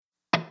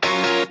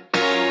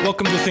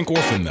Welcome to Think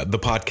Orphan, the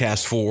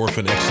podcast for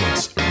orphan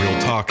excellence.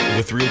 Real talk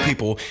with real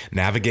people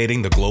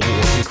navigating the global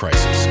orphan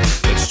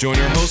crisis. Let's join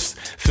our hosts,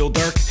 Phil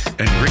Dark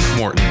and Rick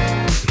Morton.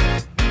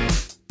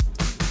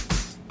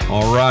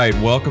 All right,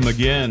 welcome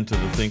again to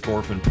the Think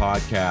Orphan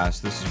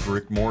podcast. This is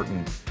Rick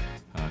Morton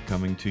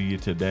coming to you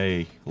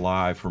today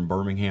live from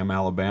Birmingham,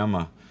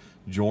 Alabama.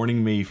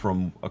 Joining me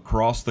from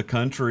across the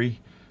country,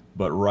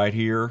 but right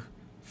here,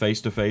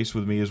 face-to-face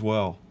with me as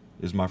well,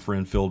 is my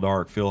friend Phil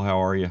Dark. Phil, how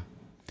are you?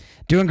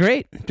 Doing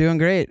great.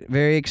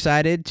 Very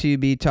excited to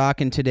be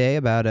talking today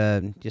about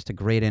just a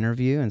great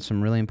interview and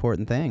some really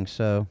important things.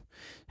 So,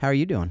 how are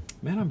you doing?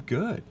 Man, I'm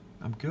good.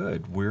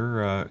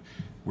 We're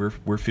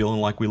feeling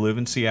like we live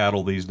in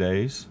Seattle these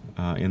days,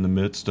 in the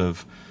midst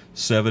of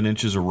 7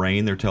 inches of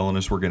rain they're telling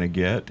us we're going to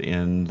get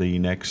in the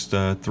next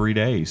 3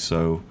 days.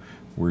 So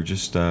we're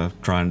just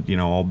trying,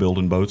 all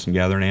building boats and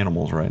gathering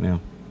animals right now.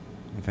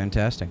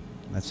 Fantastic.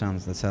 That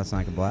sounds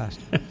like a blast.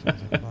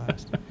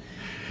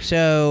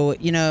 So,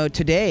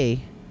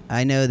 today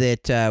I know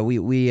that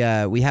we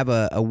have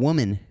a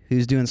woman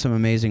who's doing some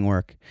amazing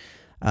work.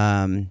 We're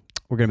going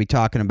to be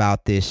talking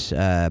about this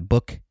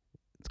book.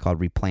 It's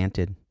called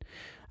Replanted,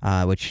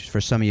 which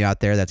for some of you out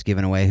there, that's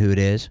giving away who it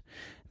is.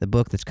 The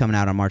book that's coming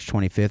out on March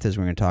 25th is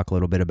we're going to talk a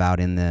little bit about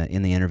in the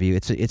interview.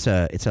 It's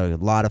a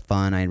lot of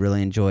fun. I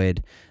really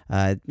enjoyed,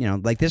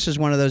 this is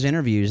one of those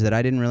interviews that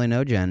I didn't really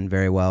know Jen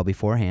very well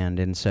beforehand,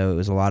 and so it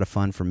was a lot of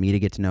fun for me to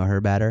get to know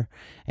her better,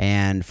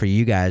 and for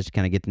you guys to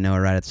kind of get to know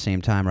her right at the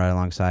same time, right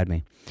alongside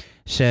me.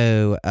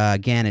 So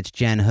again, it's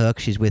Jen Hook.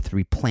 She's with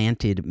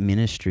Replanted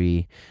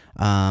Ministry.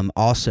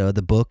 Also,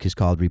 the book is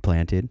called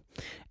Replanted,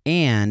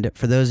 and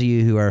for those of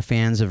you who are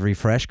fans of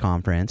Refresh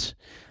Conference.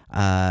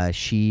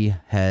 She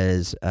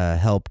has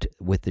helped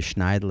with the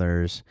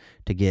Schneidlers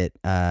to get,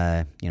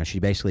 she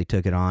basically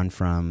took it on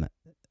from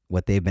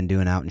what they've been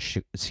doing out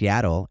in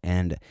Seattle,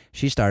 and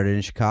she started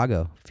in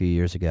Chicago a few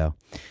years ago.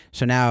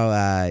 So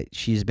now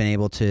she's been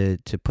able to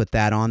put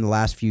that on the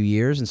last few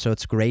years, and so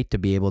it's great to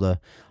be able to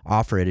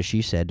offer it, as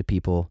she said, to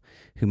people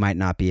who might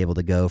not be able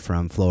to go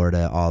from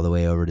Florida all the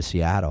way over to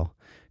Seattle.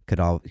 Could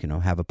all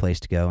have a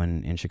place to go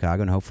in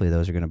Chicago, and hopefully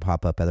those are going to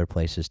pop up other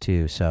places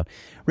too. So,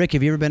 Rick,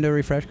 have you ever been to a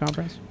Refresh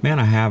conference? Man,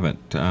 I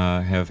haven't.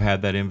 Have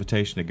had that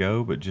invitation to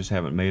go, but just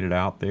haven't made it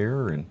out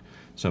there. And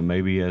so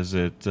maybe as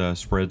it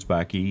spreads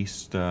back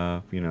east,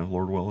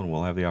 Lord willing,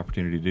 we'll have the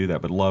opportunity to do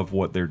that. But love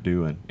what they're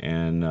doing,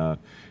 and the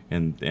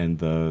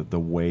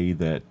way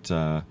that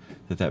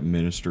that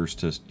ministers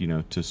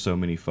to so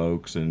many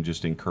folks, and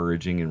just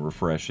encouraging and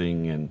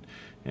refreshing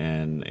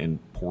and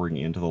pouring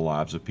into the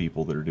lives of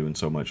people that are doing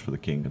so much for the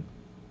kingdom.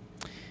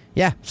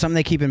 Yeah, something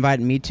they keep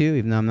inviting me to,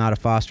 even though I'm not a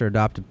foster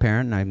adopted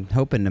parent, and I'm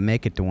hoping to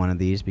make it to one of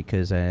these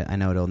because I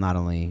know it'll not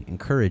only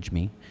encourage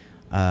me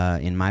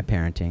in my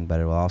parenting, but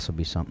it will also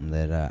be something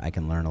that I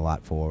can learn a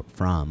lot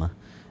from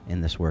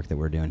in this work that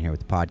we're doing here with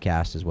the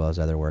podcast, as well as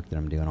other work that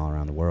I'm doing all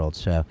around the world.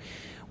 So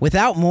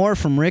without more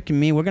from Rick and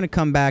me, we're going to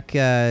come back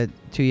to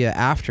you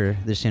after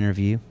this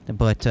interview,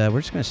 but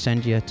we're just going to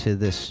send you to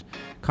this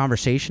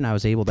conversation I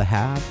was able to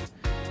have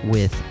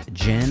with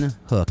Jen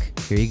Hook.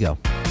 Here you go.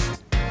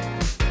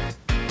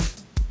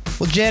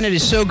 Well, Jen, it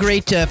is so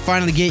great to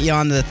finally get you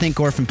on the Think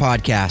Orphan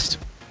podcast.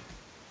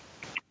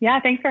 Yeah,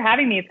 thanks for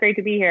having me. It's great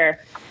to be here.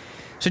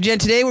 So, Jen,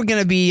 today we're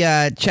going to be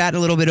chatting a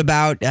little bit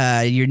about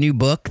your new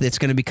book that's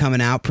going to be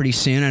coming out pretty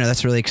soon. I know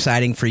that's really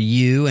exciting for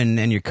you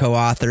and your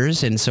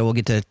co-authors, and so we'll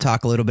get to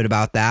talk a little bit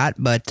about that.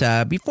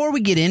 But before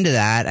we get into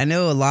that, I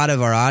know a lot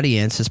of our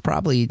audience is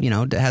probably,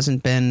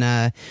 hasn't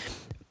been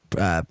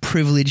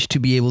privileged to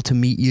be able to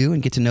meet you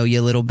and get to know you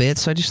a little bit.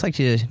 So I'd just like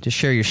to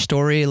share your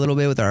story a little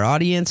bit with our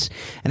audience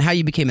and how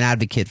you became an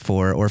advocate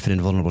for orphan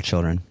and vulnerable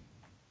children.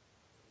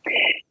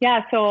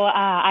 Yeah, so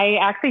I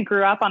actually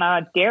grew up on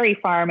a dairy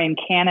farm in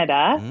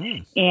Canada,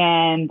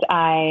 and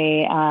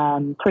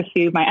I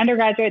pursued my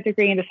undergraduate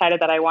degree and decided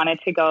that I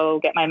wanted to go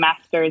get my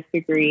master's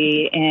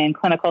degree in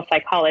clinical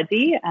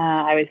psychology.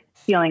 I was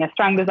feeling a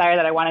strong desire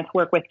that I wanted to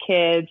work with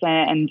kids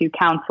and do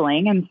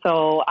counseling, and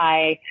so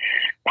I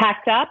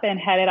packed up and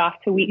headed off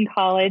to Wheaton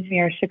College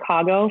near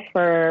Chicago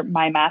for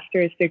my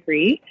master's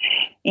degree.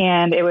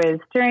 And it was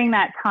during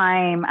that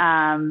time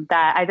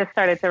that I just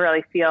started to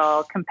really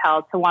feel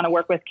compelled to want to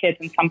work with kids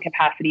in some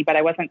capacity, but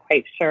I wasn't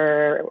quite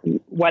sure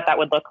what that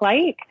would look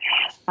like.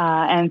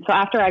 And so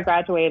after I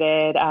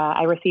graduated,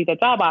 I received a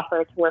job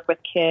offer to work with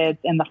kids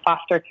in the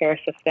foster care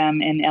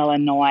system in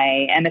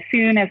Illinois. And as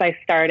soon as I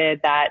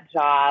started that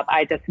job,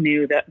 I just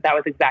knew that that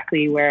was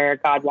exactly where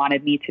God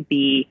wanted me to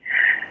be.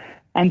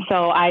 And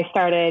so I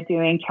started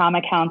doing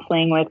trauma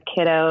counseling with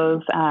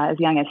kiddos as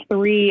young as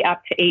 3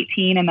 up to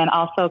 18, and then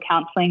also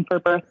counseling for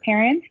birth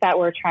parents that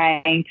were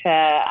trying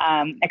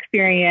to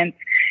experience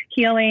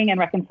healing and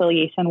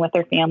reconciliation with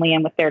their family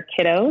and with their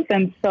kiddos.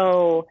 And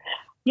so,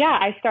 yeah,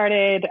 I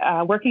started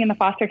working in the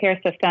foster care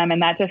system,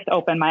 and that just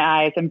opened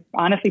my eyes and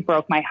honestly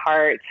broke my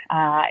heart.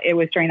 It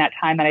was during that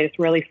time that I just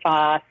really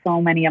saw so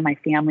many of my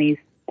families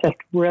just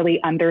really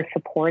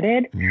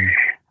under-supported.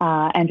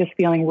 And just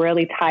feeling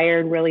really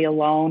tired, really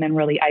alone, and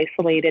really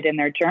isolated in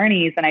their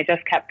journeys. And I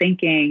just kept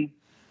thinking,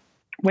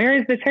 where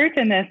is the church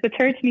in this? The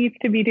church needs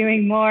to be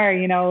doing more.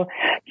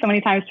 So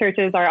many times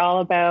churches are all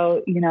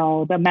about,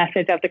 the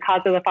message of the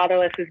cause of the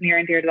fatherless is near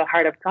and dear to the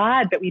heart of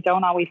God, but we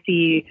don't always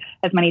see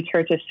as many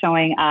churches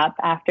showing up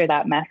after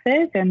that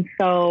message. And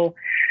so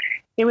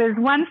it was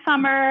one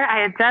summer,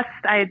 I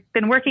had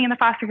been working in the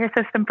foster care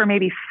system for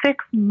maybe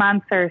 6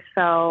 months or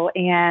so,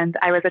 and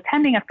I was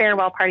attending a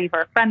farewell party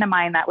for a friend of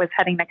mine that was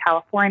heading to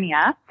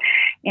California.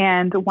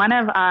 And one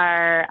of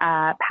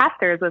our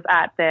pastors was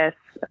at this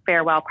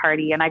farewell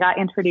party, and I got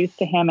introduced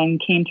to him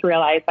and came to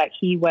realize that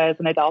he was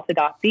an adult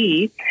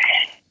adoptee.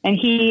 And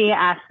he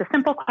asked a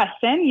simple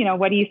question,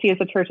 what do you see as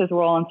the church's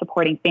role in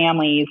supporting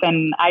families?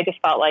 And I just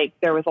felt like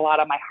there was a lot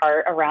of my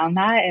heart around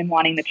that and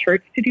wanting the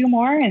church to do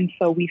more. And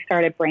so we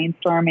started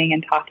brainstorming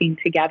and talking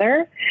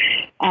together.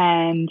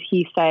 And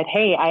he said,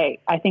 hey,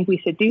 I think we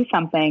should do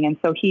something. And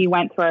so he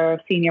went to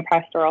our senior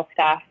pastoral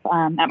staff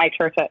at my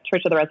church, at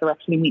Church of the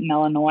Resurrection in Wheaton,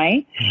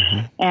 Illinois.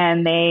 Mm-hmm.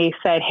 And they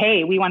said,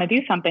 hey, we want to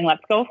do something.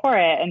 Let's go for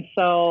it. And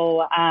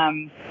so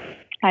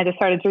I just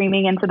started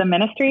dreaming into the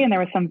ministry, and there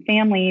were some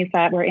families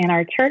that were in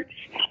our church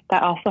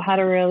that also had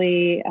a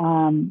really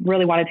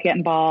wanted to get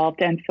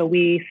involved. And so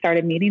we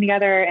started meeting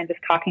together and just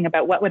talking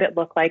about what would it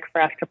look like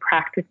for us to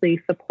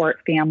practically support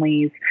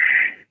families.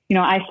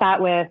 I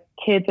sat with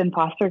kids in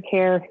foster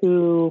care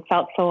who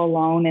felt so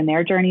alone in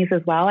their journeys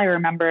as well. I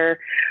remember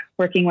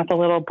working with a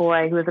little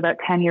boy who was about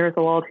 10 years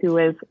old who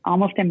was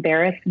almost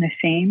embarrassed and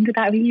ashamed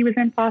that he was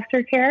in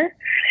foster care.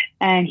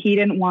 And he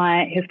didn't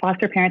want his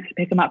foster parents to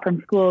pick him up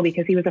from school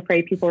because he was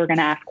afraid people were going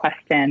to ask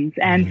questions.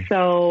 And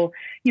so,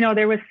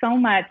 there was so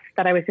much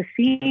that I was just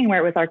seeing where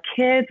it was our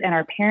kids and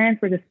our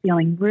parents were just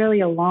feeling really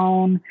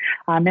alone,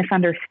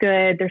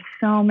 misunderstood. There's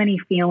so many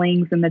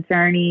feelings in the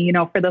journey.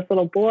 For this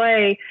little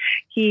boy,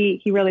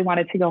 he really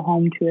wanted to go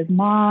home to his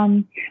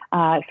mom.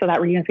 So that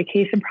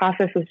reunification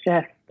process was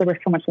just, there was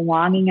so much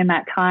longing in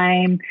that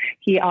time.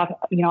 He,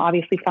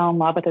 obviously fell in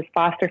love with his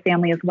foster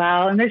family as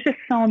well. And there's just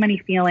so many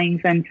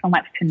feelings and so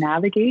much to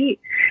navigate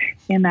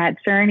in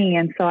that journey.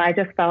 And so I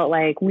just felt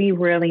like we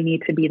really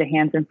need to be the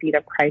hands and feet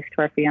of Christ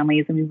to our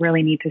families, and we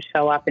really need to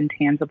show up in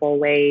tangible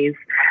ways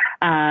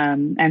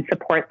and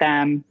support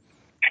them.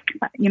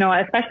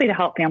 Especially to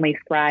help families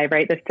thrive,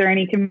 right? This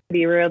journey can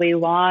be really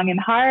long and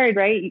hard,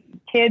 right?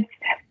 Kids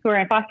who are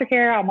in foster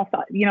care, almost,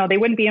 they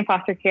wouldn't be in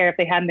foster care if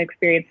they hadn't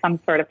experienced some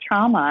sort of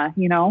trauma,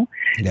 Yeah.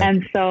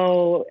 And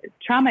so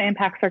trauma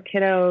impacts our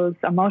kiddos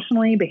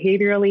emotionally,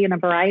 behaviorally, in a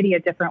variety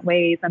of different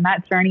ways. And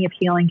that journey of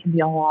healing can be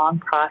a long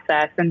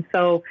process. And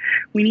so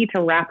we need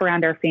to wrap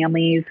around our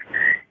families.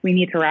 We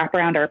need to wrap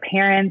around our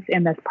parents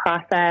in this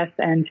process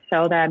and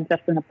show them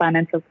just an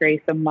abundance of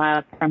grace and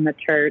love from the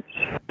church.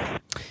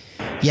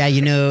 Yeah,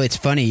 it's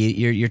funny.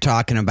 You're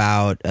talking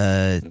about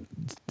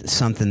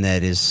something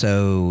that is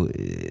so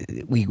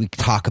we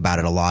talk about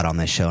it a lot on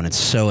this show, and it's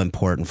so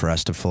important for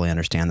us to fully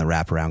understand the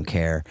wraparound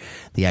care,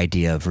 the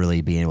idea of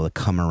really being able to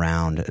come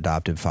around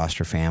adoptive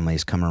foster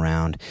families, come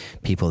around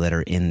people that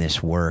are in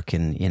this work,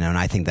 and and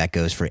I think that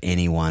goes for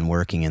anyone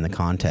working in the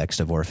context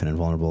of orphan and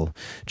vulnerable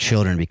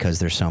children, because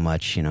there's so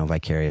much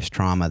vicarious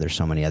trauma. There's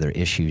so many other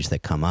issues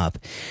that come up,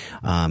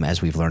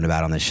 as we've learned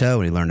about on the show.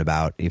 We learned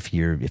about if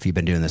you've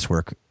been doing this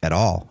work at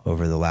all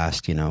over the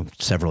last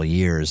several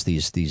years,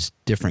 these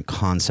different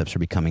concepts are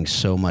becoming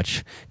so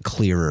much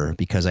clearer,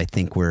 because I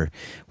think we're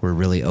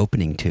really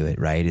opening to it,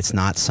 right? It's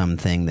not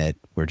something that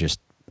we're just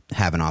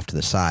having off to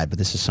the side, but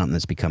this is something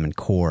that's becoming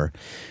core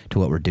to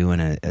what we're doing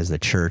as the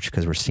church,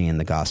 because we're seeing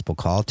the gospel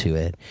call to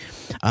it.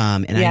 I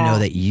know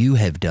that you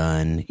have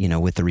done,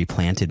 with the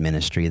Replanted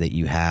ministry that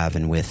you have,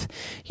 and with,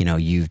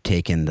 you've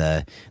taken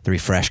the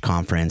Refresh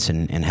conference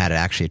and had it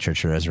actually at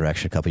Church of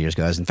Resurrection a couple of years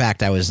ago. In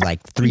fact, I was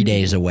like 3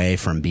 days away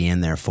from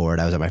being there for it.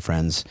 I was at my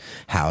friend's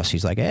house.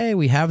 He's like, hey,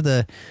 we have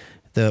the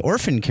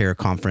orphan care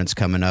conference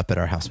coming up at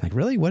our house. I'm like,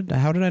 really? What?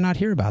 How did I not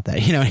hear about that?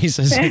 He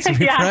says,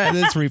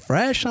 it's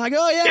Refresh. I'm like,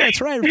 oh yeah, that's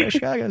right. Refresh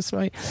Chicago. That's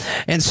right.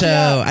 And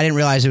so I didn't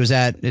realize it was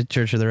at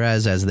Church of the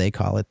Res, as they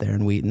call it there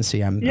in Wheaton.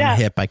 See, I'm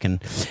hip. I can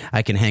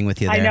hang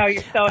with you there. I know,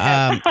 you're so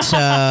hip.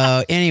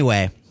 So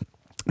anyway,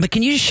 but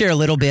can you just share a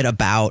little bit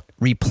about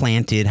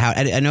Replanted? How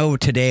I know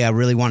today I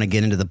really want to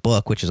get into the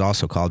book, which is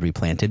also called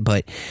Replanted,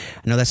 but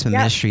I know that's a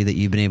ministry that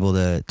you've been able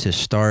to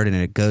start, and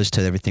it goes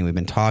to everything we've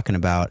been talking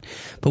about.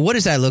 But what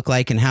does that look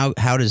like, and how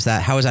is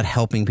that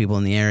helping people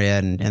in the area?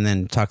 And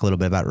then talk a little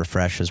bit about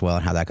Refresh as well,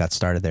 and how that got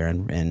started there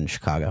in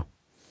Chicago.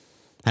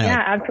 I know,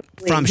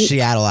 absolutely. From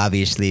Seattle,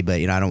 obviously, but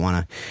I don't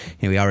want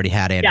to. We already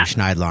had Andrew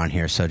Schneidler on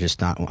here, so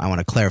I want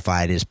to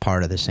clarify it is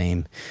part of the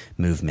same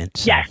movement.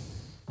 So. Yes.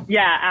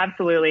 Yeah,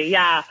 absolutely.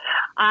 Yeah.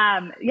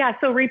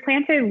 So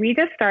Replanted, we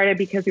just started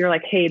because we were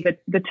like, hey,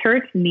 the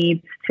church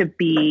needs to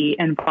be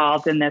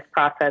involved in this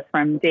process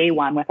from day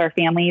one with our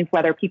families,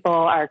 whether people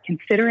are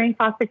considering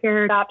foster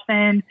care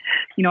adoption,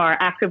 are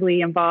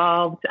actively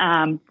involved,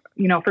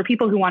 for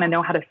people who want to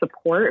know how to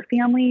support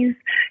families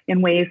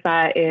in ways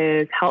that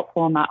is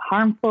helpful and not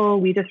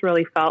harmful. We just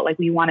really felt like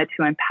we wanted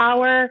to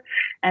empower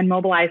and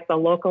mobilize the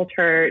local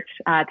church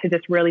to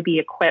just really be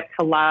equipped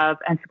to love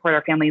and support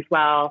our families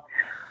well.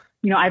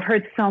 I've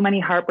heard so many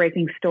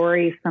heartbreaking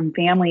stories from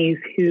families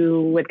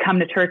who would come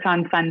to church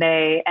on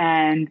Sunday,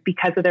 and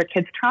because of their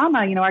kids' trauma,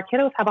 our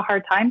kiddos have a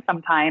hard time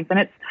sometimes,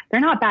 and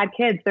they're not bad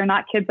kids. They're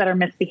not kids that are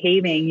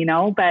misbehaving,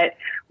 but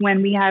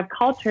when we have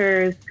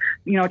cultures,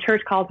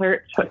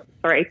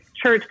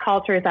 church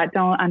cultures that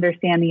don't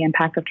understand the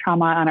impact of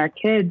trauma on our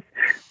kids,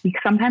 we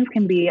sometimes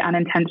can be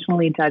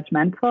unintentionally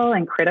judgmental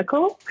and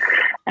critical.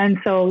 And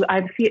so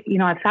I've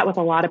sat with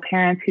a lot of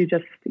parents who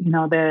just,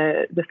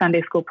 the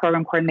Sunday school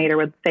program coordinator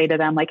would say to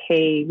them, like,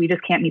 hey, we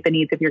just can't meet the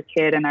needs of your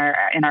kid in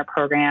our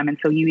program. And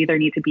so you either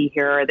need to be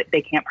here or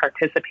they can't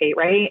participate.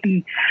 Right.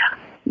 And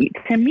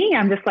to me,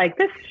 I'm just like,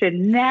 this should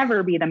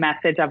never be the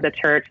message of the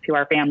church to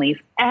our families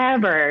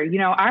ever.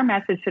 Our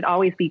message should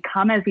always be,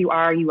 come as you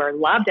are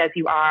loved as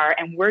you are,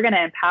 and we're going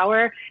to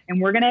empower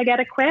and we're going to get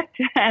equipped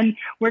and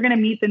we're going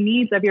to meet the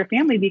needs of your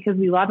family because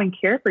we love and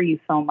care for you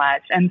so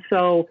much. And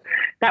so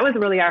that was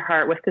really our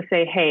heart, was to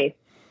say, hey,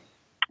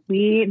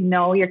 we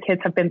know your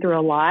kids have been through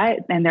a lot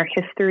and their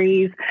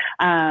histories,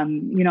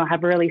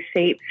 have really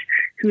shaped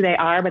who they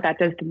are, but that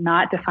does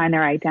not define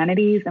their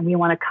identities. And we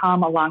want to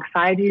come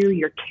alongside you,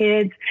 your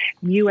kids,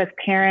 you as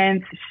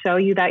parents, show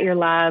you that you're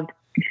loved,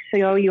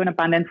 show you an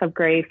abundance of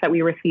grace that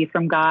we receive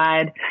from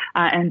God,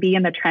 and be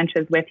in the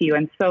trenches with you.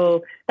 And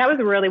so that was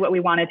really what we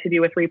wanted to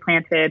do with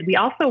Replanted. We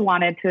also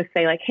wanted to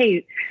say, like,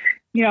 hey,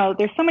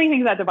 there's so many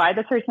things that divide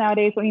the church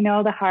nowadays, but we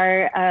know the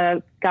heart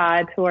of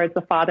God towards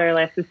the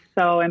fatherless is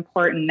so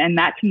important, and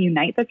that can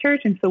unite the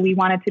church. And so we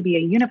wanted to be a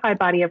unified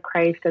body of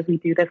Christ as we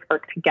do this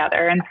work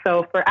together. And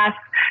so for us,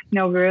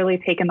 really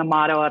taking the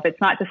motto of,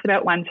 it's not just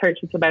about one church,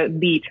 it's about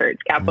the church,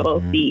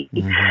 capital C.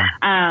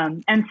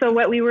 And so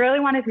what we really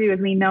wanted to do is,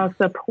 we know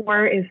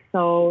support is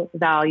so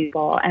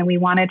valuable, and we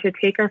wanted to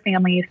take our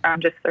families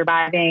from just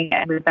surviving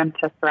and move them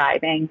to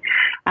thriving.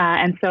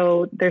 And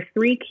so there's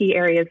 3 key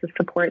areas of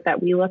support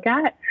that we look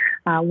at.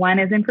 One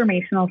is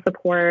informational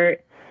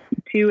support,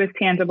 2 is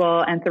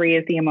tangible, and 3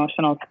 is the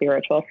emotional,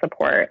 spiritual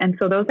support. And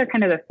so those are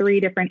kind of the 3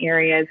 different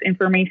areas.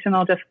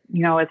 Informational just,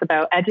 is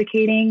about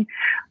educating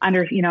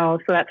so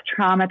that's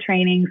trauma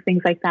trainings,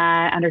 things like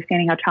that,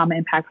 understanding how trauma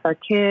impacts our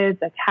kids,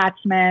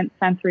 attachment,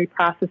 sensory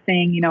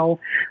processing,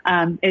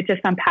 it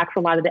just unpacks a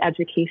lot of the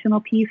educational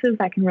pieces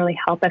that can really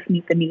help us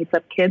meet the needs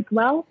of kids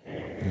well.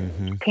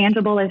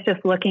 Tangible is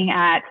just looking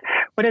at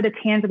what are the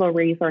tangible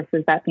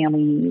resources that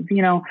family needs.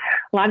 A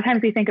lot of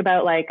times we think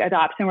about like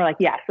adoption. We're like,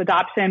 yes,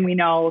 adoption, we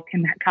know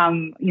can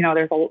come,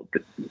 there's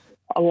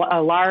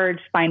a large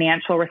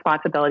financial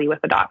responsibility with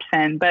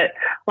adoption, but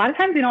a lot of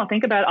times we don't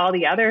think about all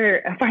the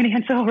other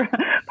financial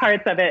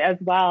parts of it as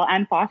well,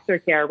 and foster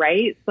care,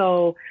 right?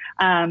 So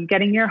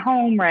getting your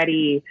home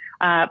ready,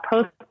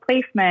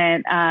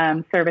 post-placement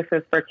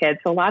services for kids.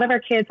 So a lot of our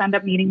kids end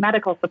up needing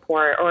medical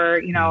support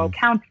or,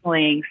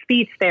 counseling,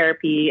 speech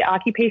therapy,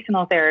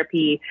 occupational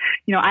therapy.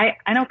 I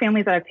know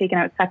families that have taken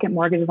out second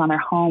mortgages on their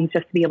homes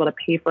just to be able to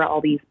pay for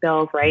all these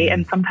bills, right?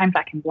 And sometimes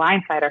that can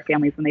blindside our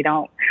families when they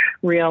don't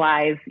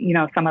realize,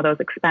 some of those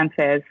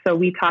expenses. So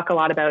we talk a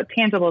lot about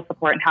tangible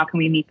support and how can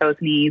we meet those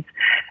needs.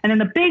 And then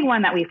the big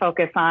one that we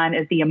focus on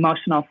is the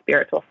emotional,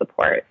 spiritual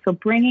support. So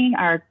bringing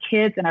our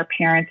kids and our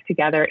parents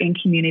together in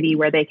community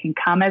where they can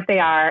come as they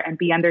are and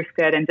be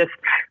understood and just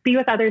be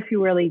with others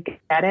who really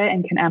get it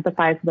and can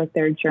empathize with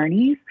their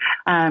journeys.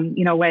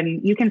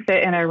 When you can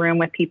sit in a room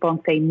with people and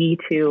say, me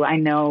too, I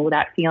know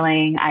that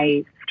feeling,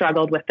 I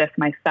struggled with this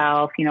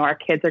myself, our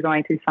kids are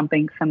going through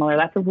something similar.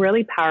 That's a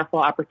really powerful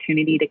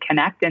opportunity to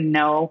connect and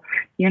know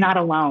you're not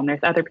alone. There's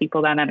other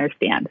people that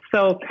understand.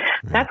 So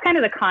that's kind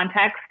of the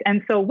context.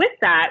 And so with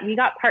that, we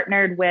got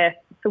partnered with,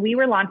 so we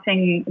were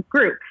launching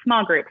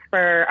small groups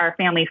for our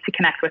families to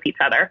connect with each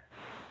other.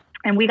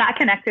 And we got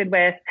connected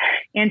with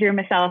Andrew and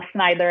Michelle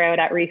Schneidler out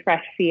at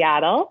Refresh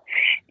Seattle.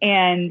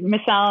 And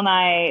Michelle and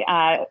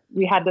I,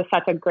 we had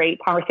such a great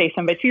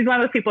conversation, but she's one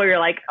of those people you're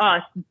like, oh,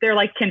 they're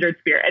like kindred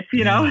spirits,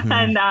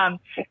 And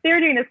they were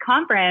doing this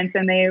conference,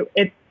 and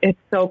it's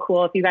so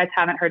cool. If you guys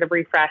haven't heard of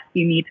Refresh,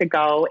 you need to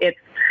go.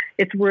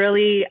 It's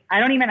really,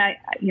 I don't even,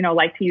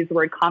 like to use the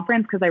word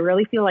conference because I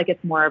really feel like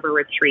it's more of a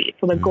retreat.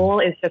 So the goal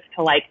is just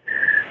to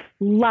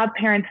love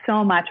parents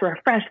so much,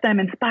 refresh them,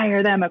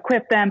 inspire them,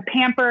 equip them,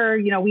 pamper.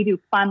 We do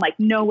fun,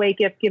 no way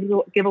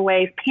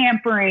giveaways,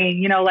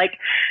 pampering,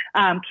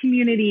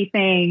 community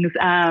things.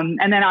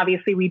 And then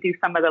obviously we do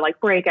some of the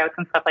breakouts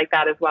and stuff like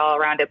that as well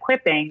around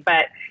equipping,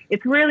 but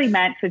it's really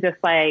meant to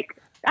just kind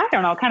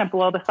of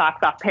blow the socks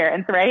off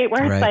parents, right?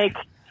 Where it's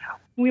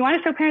we want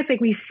to show parents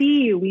we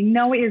see you, we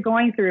know what you're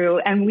going through,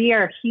 and we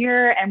are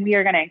here and we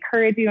are going to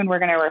encourage you and we're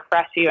going to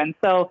refresh you. And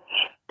so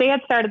they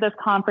had started this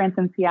conference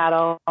in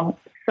Seattle.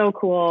 So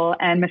cool.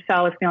 And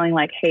Michelle was feeling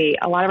like, hey,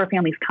 a lot of our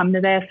families come to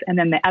this, and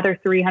then the other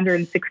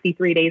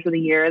 363 days of the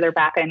year, they're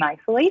back in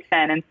isolation.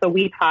 And so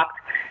we talked,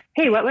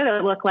 hey, what would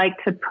it look like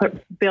to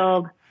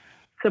build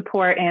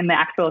support in the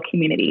actual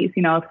communities?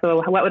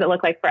 So what would it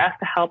look like for us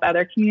to help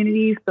other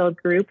communities build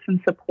groups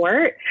and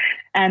support,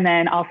 and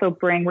then also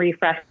bring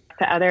Refresh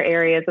to other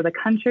areas of the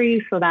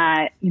country so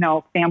that, you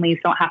know, families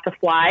don't have to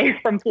fly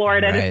from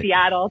Florida to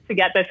Seattle to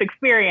get this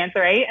experience,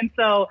 right? And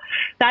so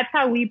that's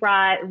how we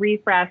brought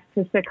Refresh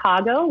to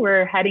Chicago.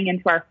 We're heading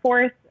into our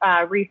fourth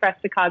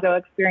Refresh Chicago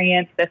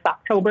experience this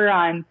October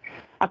on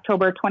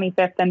October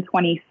 25th and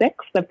 26th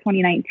of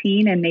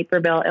 2019 in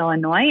Naperville,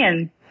 Illinois.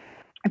 And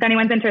if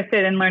anyone's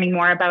interested in learning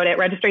more about it,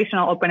 registration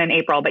will open in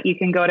April, but you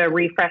can go to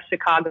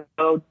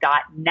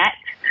refreshchicago.net.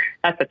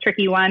 That's a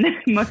tricky one.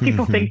 Most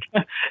people think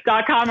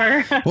 .com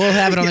or we'll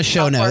have it on the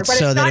show notes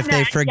so that if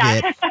they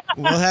forget,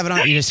 we'll have it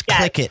on. You just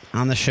click it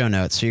on the show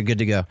notes, so you're good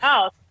to go.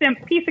 Oh,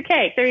 piece of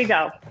cake. There you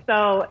go.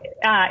 So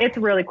it's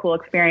a really cool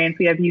experience.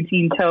 We have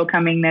Eugene Toe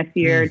coming this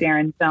year,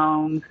 Darren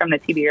Jones from the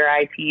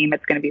TBRI team.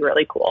 It's going to be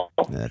really cool.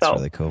 That's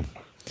really cool.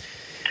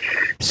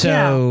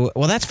 So,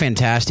 well, that's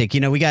fantastic.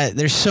 You know,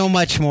 there's so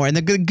much more. And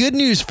the good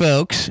news,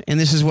 folks, and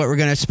this is what we're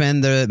going to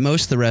spend the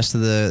rest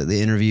of the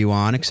interview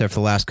on, except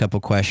for the last couple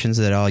questions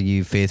that all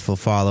you faithful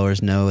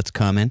followers know it's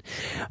coming.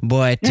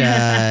 But,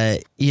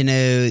 you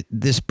know,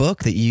 this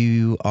book that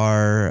you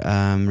are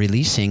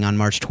releasing on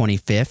March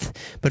 25th.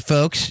 But,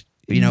 folks,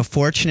 you know,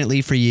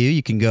 fortunately for you,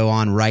 you can go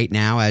on right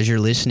now as you're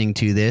listening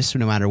to this,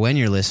 no matter when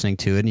you're listening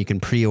to it, and you can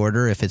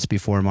pre-order if it's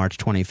before March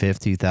 25th,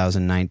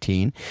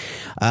 2019.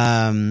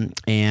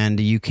 And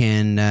you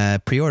can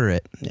pre-order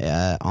it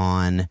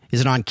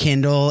is it on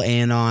Kindle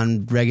and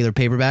on regular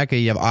paperback? Or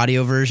you have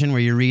audio version where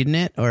you're reading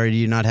it, or do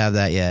you not have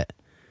that yet?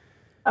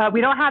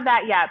 We don't have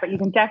that yet, but you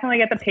can definitely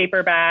get the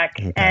paperback.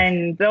 Okay.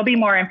 And there'll be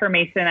more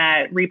information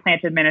at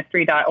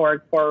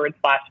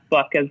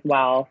replantedministry.org/book as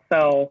well.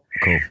 So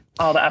cool.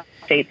 All the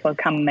updates will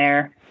come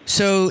there.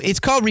 So it's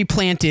called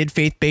Replanted,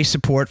 Faith-Based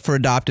Support for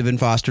Adoptive and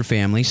Foster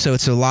Families. So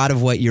it's a lot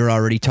of what you're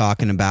already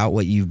talking about,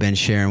 what you've been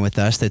sharing with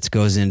us that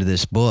goes into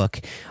this book.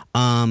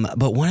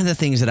 But one of the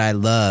things that I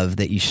love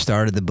that you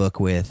started the book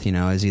with, you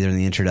know, is either in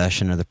the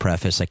introduction or the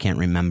preface, I can't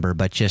remember,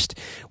 but just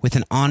with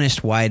an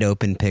honest, wide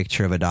open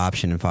picture of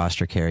adoption and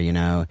foster care, you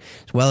know,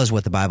 as well as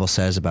what the Bible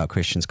says about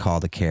Christians' call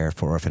to care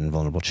for orphan and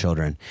vulnerable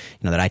children,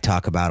 you know, that I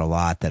talk about a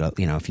lot, that,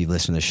 you know, if you've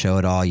listened to the show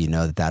at all, you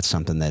know that that's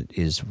something that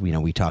is, you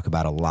know, we talk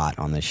about a lot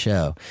on this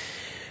show.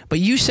 But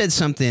you said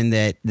something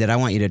that I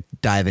want you to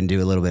dive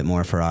into a little bit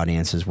more for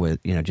audiences with,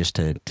 you know, just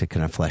to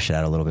kind of flesh it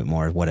out a little bit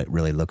more, what it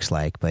really looks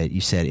like. But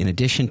you said, in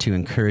addition to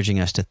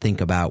encouraging us to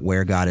think about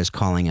where God is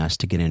calling us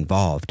to get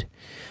involved,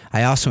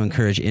 I also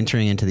encourage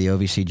entering into the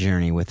OVC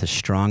journey with a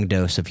strong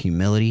dose of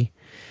humility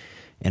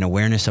and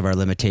awareness of our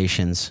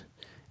limitations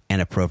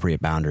and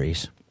appropriate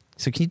boundaries.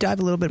 So can you dive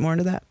a little bit more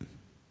into that?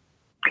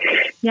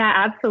 Yeah,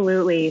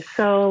 absolutely.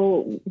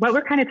 So what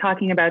we're kind of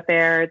talking about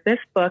there, this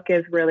book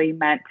is really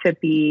meant to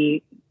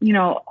be, you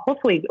know,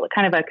 hopefully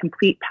kind of a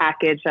complete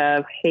package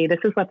of, hey, this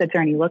is what the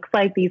journey looks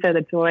like. These are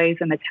the joys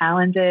and the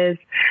challenges.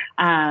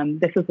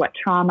 This is what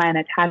trauma and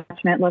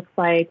attachment looks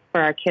like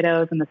for our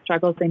kiddos and the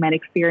struggles they might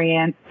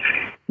experience.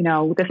 You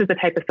know, this is the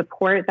type of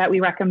support that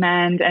we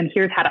recommend, and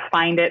here's how to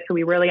find it. So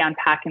we really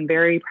unpack in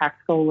very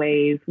practical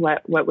ways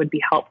what would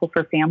be helpful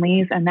for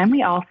families. And then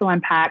we also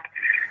unpack,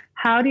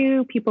 how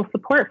do people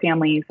support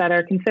families that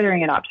are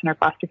considering adoption or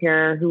foster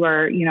care who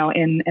are, you know,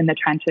 in the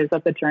trenches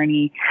of the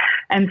journey?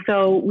 And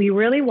so we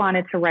really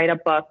wanted to write a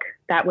book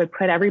that would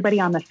put everybody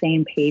on the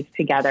same page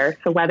together.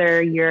 So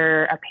whether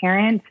you're a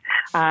parent,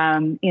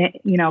 you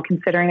know,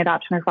 considering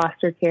adoption or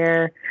foster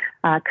care,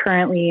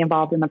 currently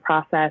involved in the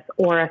process,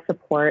 or a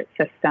support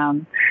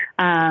system.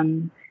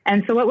 And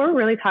so what we're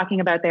really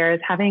talking about there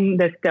is having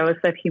this dose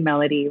of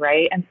humility,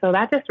 right? And so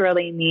that just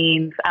really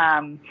means,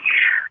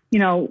 you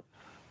know,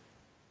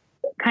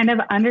 kind of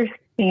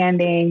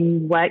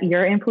understanding what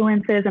your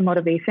influences and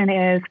motivation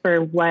is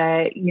for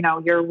what, you know,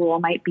 your role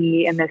might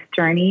be in this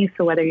journey.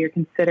 So whether you're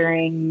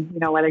considering, you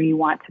know, whether you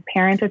want to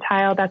parent a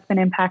child that's been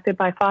impacted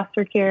by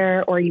foster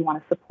care, or you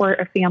want to support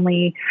a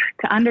family,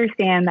 to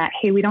understand that,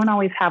 hey, we don't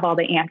always have all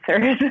the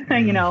answers,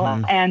 you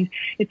know, and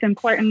it's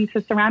important to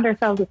surround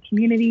ourselves with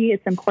community.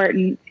 It's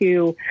important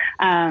to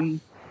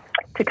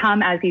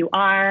come as you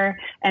are,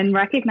 and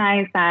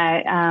recognize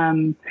that,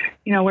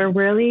 you know, we're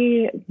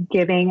really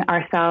giving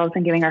ourselves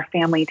and giving our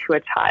family to a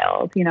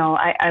child. You know,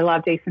 I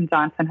love Jason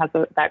Johnson has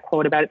that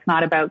quote about, it's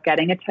not about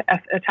getting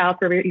a child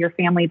for your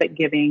family, but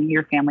giving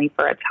your family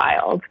for a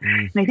child.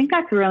 And I think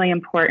that's really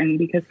important,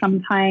 because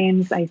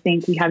sometimes I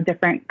think we have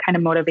different kind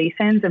of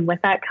motivations, and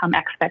with that come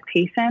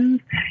expectations.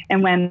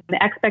 And when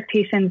the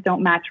expectations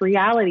don't match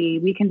reality,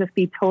 we can just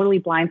be totally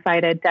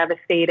blindsided,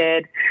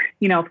 devastated,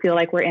 you know, feel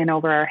like we're in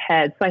over our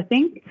heads. So I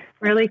think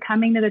really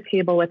coming to the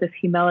table with this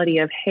humility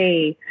of,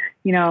 hey,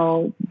 you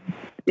know,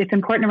 it's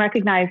important to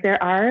recognize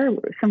there are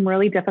some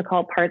really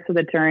difficult parts of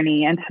the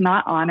journey, and to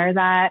not honor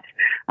that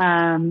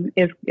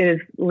is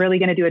really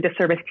going to do a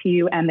disservice to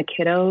you and the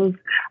kiddos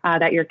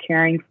that you're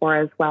caring for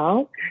as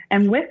well.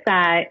 And with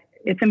that,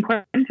 it's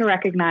important to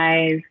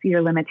recognize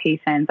your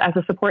limitations as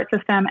a support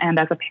system and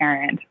as a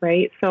parent,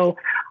 right? So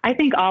I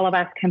think all of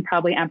us can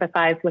probably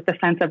empathize with the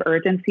sense of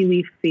urgency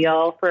we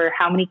feel for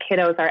how many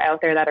kiddos are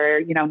out there that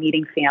are, you know,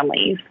 needing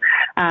families.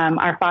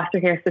 Our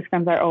foster care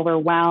systems are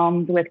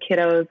overwhelmed with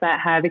kiddos that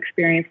have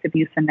experienced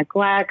abuse and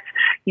neglect.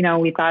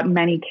 we've got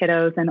many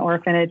kiddos in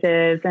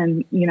orphanages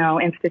and,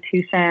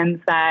 institutions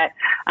that,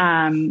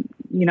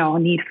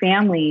 need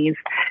families.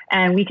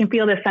 And we can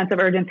feel this sense of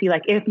urgency,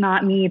 like, if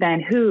not me,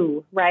 then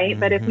who, right?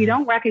 But if we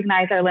don't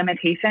recognize our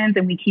limitations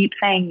and we keep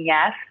saying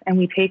yes, and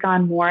we take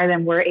on more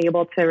than we're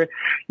able to,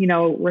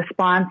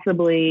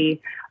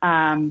 responsibly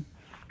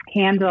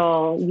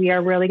handle, we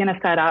are really going to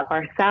set up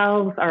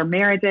ourselves, our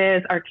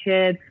marriages, our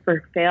kids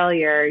for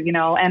failure,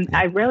 and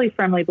I really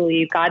firmly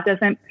believe God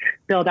doesn't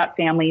build up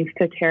families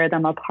to tear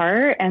them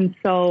apart. And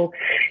so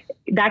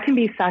that can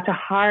be such a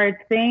hard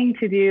thing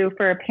to do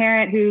for a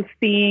parent who's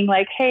seeing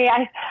like, hey,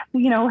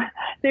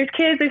 there's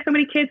so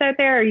many kids out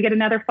there, or you get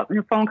another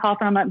phone call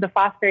from the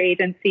foster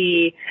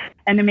agency,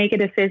 and to make a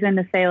decision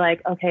to say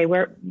like, okay,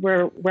 we're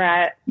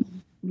at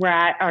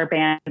our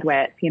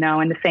bandwidth,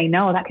 and to say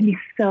no, that can be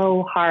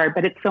so hard,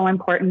 but it's so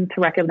important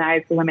to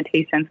recognize the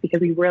limitations,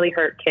 because we really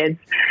hurt kids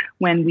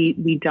when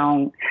we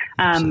don't.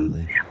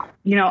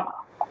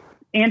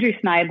 Andrew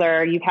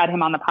Schneidler, you've had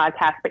him on the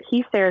podcast, but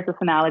he shares this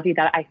analogy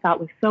that I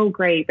thought was so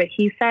great. But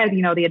he said,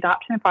 the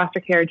adoption and foster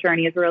care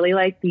journey is really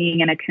like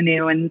being in a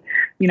canoe and,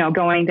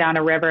 going down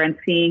a river and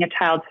seeing a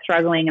child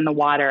struggling in the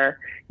water,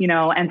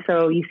 and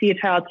so you see a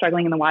child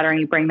struggling in the water and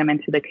you bring them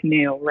into the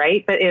canoe,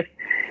 right? But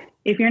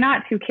if you're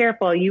not too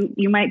careful,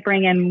 you might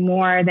bring in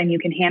more than you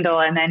can handle,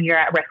 and then you're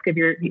at risk of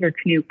your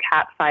canoe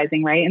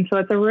capsizing, right? And so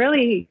it's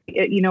we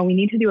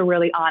need to do a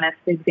really honest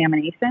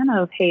examination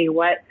of, hey,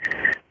 what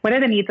are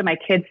the needs of my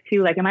kids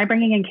too? Like, am I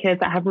bringing in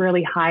kids that have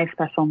really high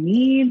special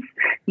needs?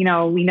 We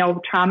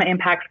know trauma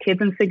impacts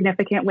kids in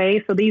significant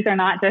ways. So these are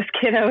not just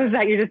kiddos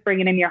that you're just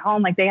bringing in your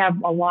home. Like, they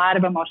have a lot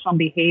of emotional,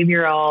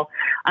 behavioral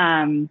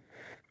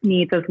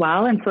needs as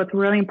well. And so it's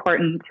really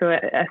important to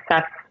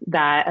assess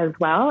that as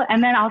well.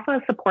 And then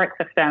also support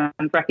systems,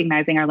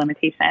 recognizing our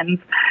limitations.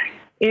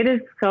 It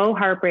is so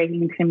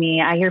heartbreaking to me.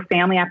 I hear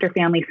family after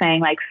family saying,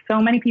 like, so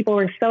many people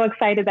were so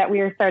excited that we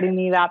were starting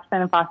the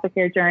adoption and foster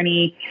care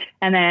journey,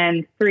 and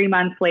then 3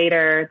 months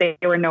later, they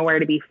were nowhere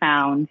to be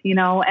found,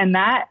 and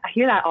I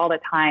hear that all the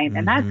time,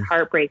 and that's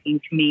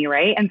heartbreaking to me,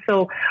 right? And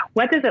so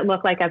what does it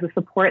look like as a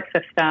support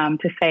system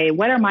to say,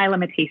 what are my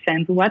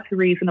limitations? What's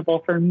reasonable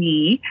for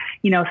me?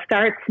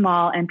 Start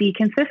small and be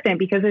consistent,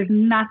 because there's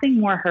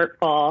nothing more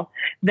hurtful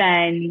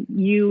than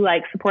you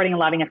like supporting and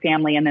loving a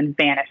family and then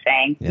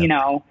vanishing,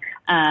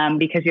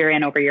 because you're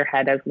in over your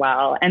head as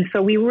well. And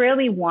so we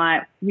really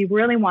want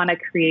to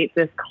create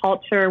this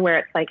culture where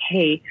it's like,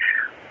 hey,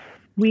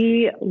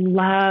 we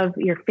love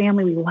your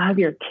family, we love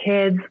your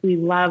kids, we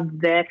love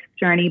this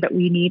journey, but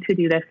we need to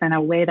do this in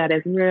a way that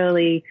is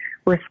really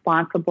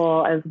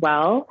responsible as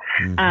well.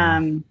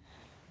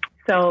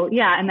 So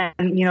yeah, and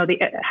then,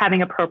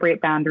 having appropriate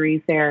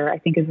boundaries there, I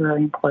think, is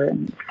really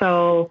important.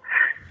 So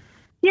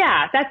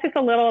yeah, that's just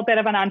a little bit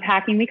of an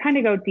unpacking. We kind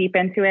of go deep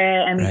into it.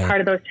 And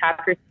part of those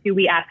chapters too,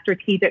 we ask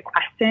strategic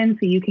questions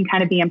so you can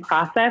kind of be in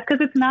process,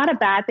 because it's not a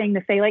bad thing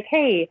to say like,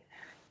 hey,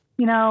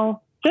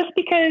 just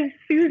because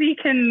Susie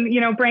can,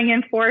 bring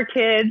in 4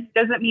 kids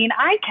doesn't mean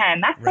I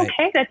can. That's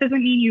okay. That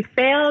doesn't mean you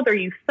failed or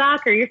you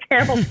suck or you're a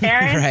terrible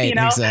parent,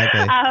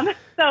 Exactly.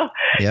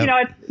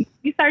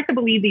 You start to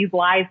believe these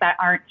lies that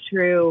aren't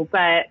true.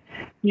 But,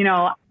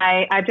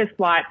 I've just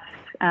watched,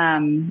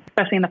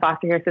 especially in the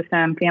foster care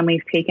system,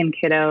 families taking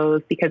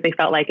kiddos because they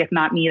felt like, if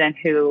not me, then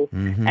who?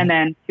 And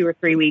then 2 or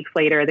 3 weeks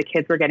later, the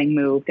kids were getting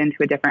moved into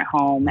a different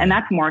home. And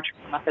that's more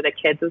trauma for the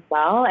kids as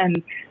well.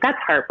 And that's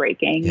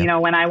heartbreaking.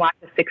 When I watch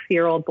a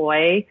 6-year-old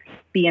boy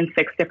be in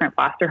 6 different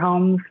foster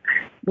homes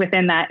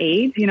within that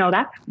age,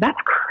 that's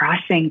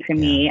crushing to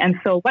me. And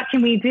so what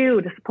can we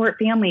do to support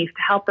families,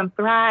 to help them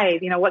thrive?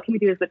 What can we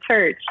do as a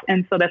church?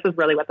 And so this is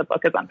really what the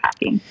book is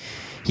unpacking.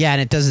 Yeah,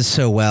 and it does it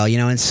so well,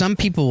 and some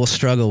people will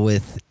struggle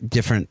with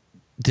different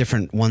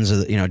ones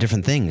of,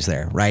 different things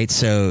there, right?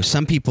 So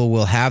some people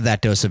will have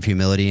that dose of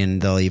humility,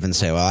 and they'll even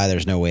say, well,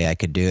 there's no way I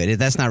could do it.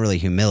 That's not really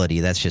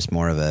humility. That's just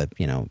more of a,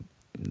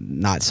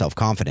 not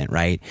self-confident,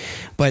 right?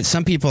 But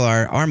some people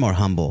are more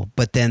humble,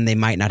 but then they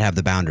might not have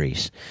the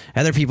boundaries.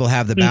 Other people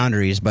have the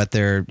boundaries, but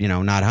they're,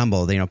 not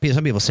humble.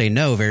 Some people say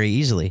no very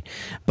easily,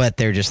 but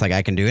they're just like,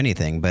 I can do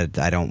anything, but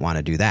I don't want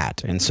to do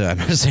that. And so I'm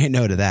going to say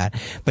no to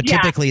that. But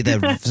typically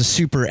the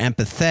super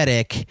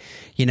empathetic,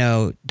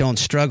 don't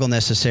struggle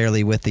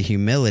necessarily with the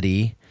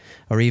humility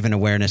or even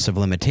awareness of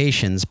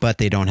limitations, but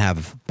they don't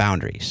have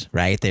boundaries,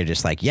 right? They're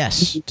just like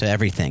yes to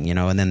everything,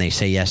 and then they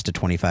say yes to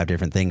 25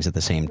 different things at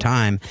the same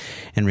time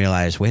and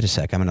realize, wait a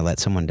sec, I'm going to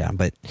let someone down.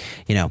 But,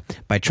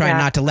 by trying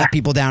not to let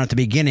people down at the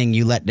beginning,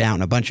 you let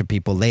down a bunch of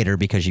people later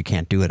because you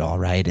can't do it all,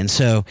 right? And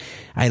so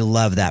I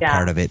love that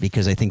part of it,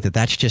 because I think that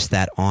that's just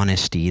that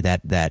honesty,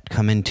 that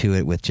come into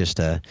it with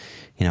just I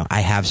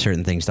have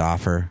certain things to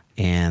offer,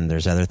 and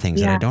there's other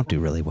things that I don't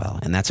do really well,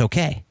 and that's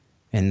okay.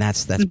 And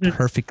that's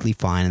perfectly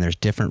fine. And there's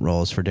different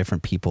roles for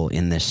different people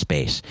in this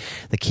space.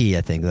 The key, I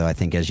think,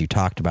 as you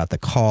talked about the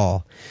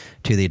call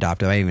to the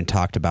adoptive, I even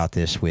talked about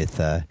this with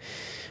a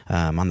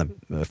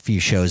few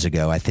shows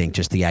ago. I think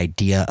just the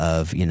idea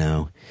of,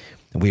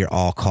 we are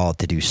all called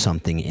to do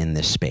something in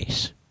this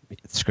space.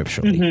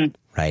 scripturally,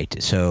 right?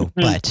 So,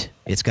 but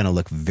it's going to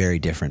look very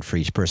different for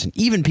each person.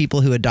 Even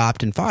people who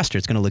adopt and foster,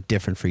 it's going to look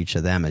different for each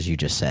of them, as you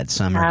just said.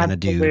 Some are going to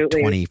do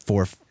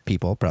 24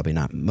 people, probably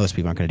not. Most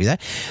people aren't going to do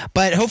that,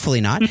 but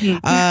hopefully not.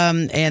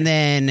 And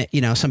then,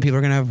 some people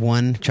are going to have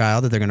one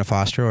child that they're going to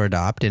foster or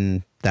adopt,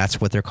 and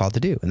that's what they're called to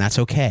do, and that's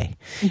okay.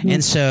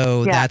 And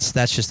so that's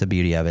just the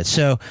beauty of it.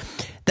 So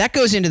that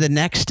goes into the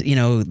next,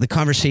 the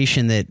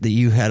conversation that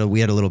we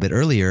had a little bit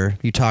earlier.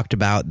 You talked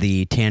about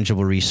the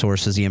tangible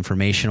resources, the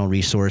informational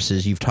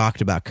resources. You've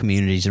talked about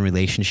communities and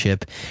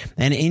relationship.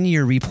 And in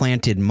your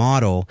replanted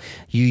model,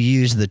 you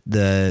use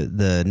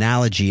the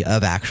analogy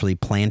of actually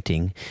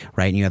planting,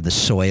 right? And you have the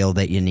soil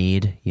that you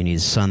need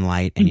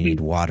sunlight, and you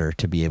need water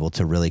to be able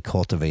to really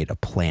cultivate a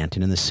plant.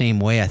 And in the same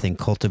way, I think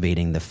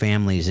cultivating the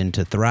families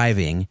into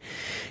thriving,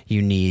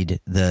 you need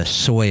the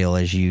soil,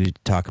 as you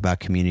talk about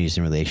communities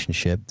and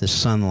relationship, the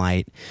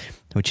sunlight,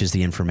 which is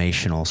the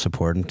informational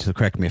support, and to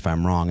correct me if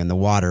I'm wrong, and the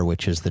water,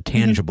 which is the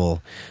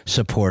tangible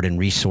support and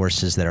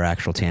resources that are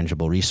actual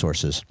tangible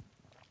resources.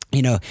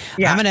 I'm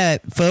going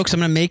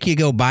to make you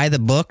go buy the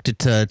book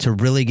to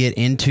really get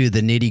into the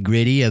nitty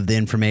gritty of the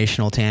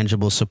informational,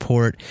 tangible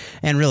support,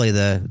 and really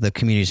the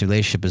community's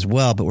relationship as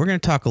well. But we're going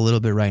to talk a little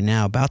bit right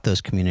now about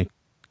those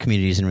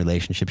communities and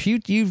relationships.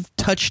 You've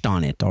touched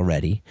on it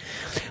already,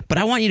 but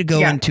I want you to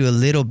go into a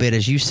little bit,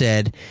 as you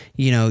said,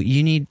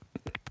 you need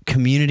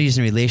communities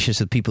and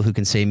relationships with people who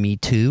can say me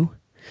too,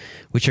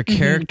 which are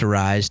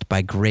characterized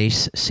by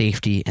grace,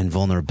 safety, and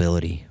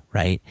vulnerability,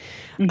 right?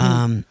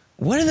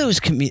 What do those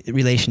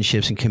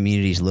relationships and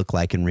communities look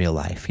like in real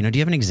life? Do you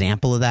have an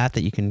example of that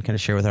you can kind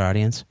of share with our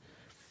audience?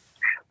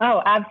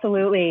 Oh,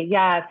 absolutely.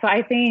 Yeah. So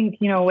I think,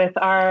 with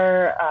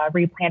our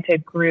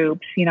replanted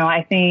groups,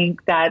 I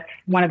think that's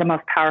one of the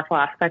most powerful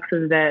aspects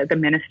of the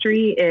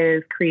ministry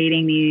is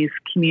creating these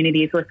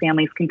communities where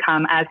families can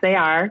come as they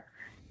are,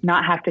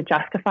 not have to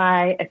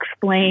justify,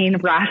 explain,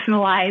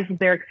 rationalize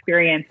their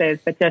experiences,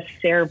 but just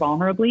share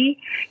vulnerably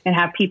and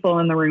have people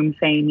in the room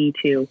saying me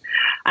too.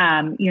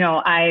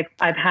 I've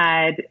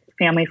had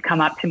families come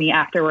up to me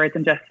afterwards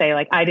and just say,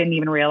 like, I didn't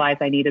even realize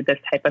I needed this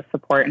type of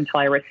support until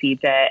I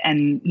received it.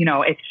 And,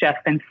 it's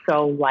just been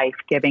so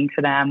life-giving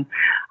to them.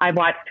 I've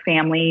watched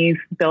families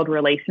build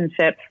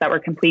relationships that were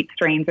complete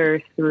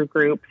strangers through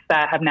groups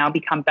that have now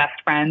become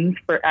best friends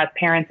as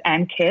parents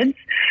and kids,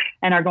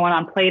 and are going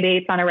on play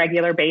dates on a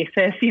regular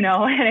basis,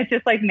 and it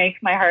just makes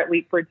my heart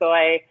leap for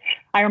joy.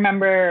 I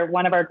remember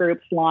one of our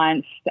groups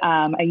launched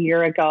a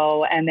year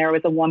ago, and there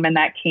was a woman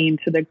that came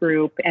to the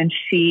group, and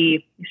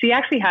she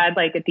actually had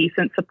a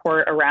decent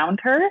support around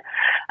her.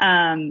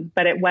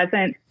 But it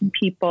wasn't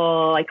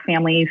people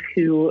families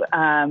who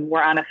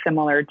were on a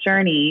similar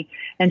journey.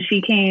 And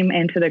she came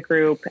into the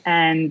group,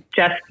 and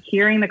just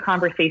hearing the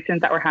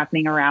conversations that were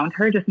happening around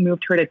her just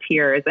moved her to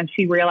tears. And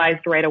she realized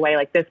right away,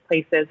 this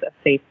place is a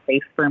safe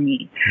space for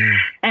me.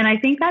 And I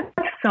think that's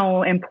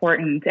so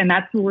important. And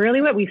that's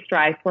really what we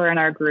strive for in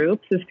our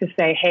groups, is to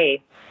say,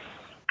 hey,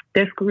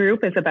 this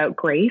group is about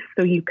grace.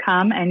 So you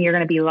come and you're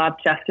going to be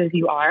loved just as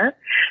you are.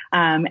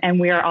 And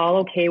we are all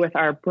okay with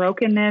our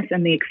brokenness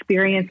and the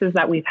experiences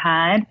that we've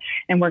had.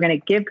 And we're going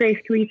to give grace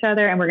to each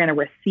other, and we're going to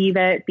receive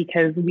it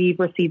because we've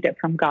received it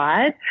from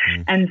God.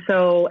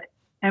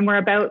 And we're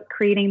about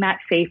creating that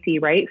safety,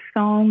 right?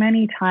 So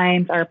many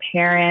times our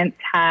parents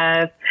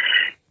have,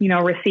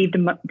 received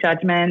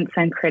judgments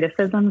and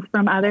criticisms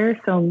from others.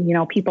 So,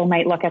 people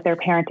might look at their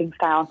parenting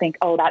style and think,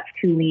 oh, that's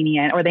too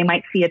lenient. Or they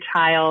might see a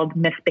child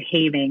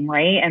misbehaving,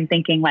 right? And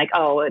thinking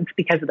oh, it's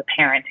because of the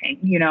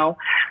parenting,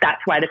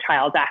 that's why the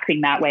child's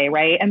acting that way,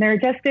 right? And there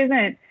just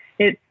isn't.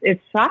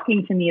 It's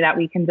shocking to me that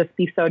we can just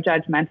be so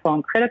judgmental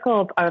and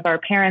critical of our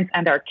parents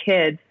and our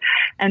kids.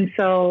 And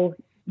so,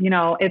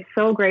 it's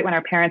so great when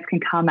our parents can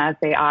come as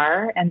they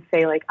are and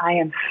say, I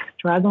am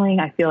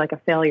struggling. I feel like a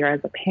failure as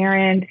a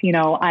parent.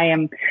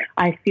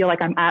 I feel like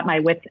I'm at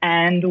my wit's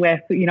end with,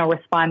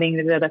 responding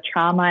to the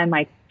trauma in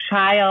my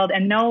child,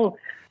 and know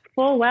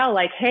full well,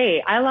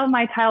 hey, I love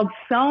my child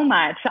so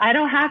much. I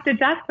don't have to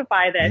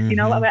justify this,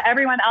 but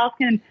everyone else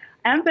can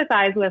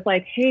empathize with,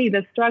 hey,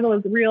 the struggle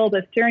is real.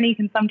 This journey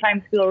can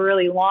sometimes feel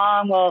really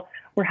long. Well,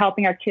 we're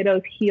helping our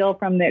kiddos heal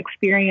from the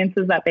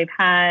experiences that they've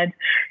had,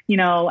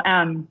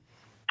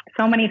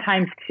 so many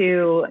times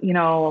too,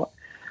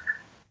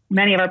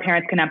 many of our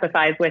parents can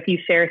empathize with, you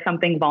share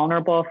something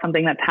vulnerable,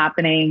 something that's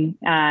happening.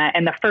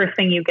 And the first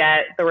thing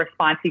the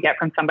response you get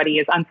from somebody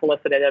is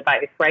unsolicited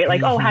advice,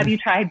 right? Oh, have you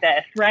tried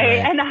this? Right.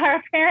 And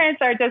our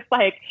parents are just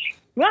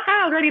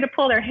wow, ready to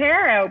pull their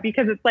hair out,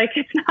 because it's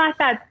it's not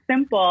that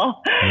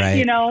simple,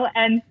 right.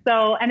 And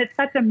it's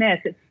such a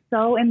myth. It's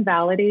so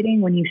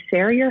invalidating when you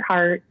share your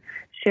heart,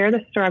 share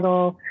the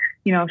struggle,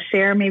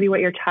 share maybe what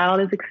your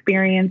child is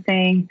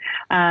experiencing,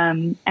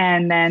 and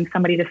then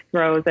somebody just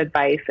throws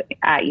advice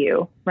at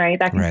you, right?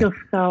 That can feel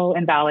so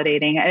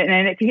invalidating.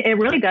 And it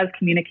really does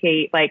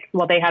communicate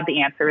well, they have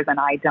the answers and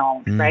I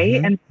don't, right?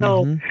 And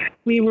so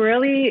we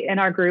really, in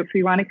our groups,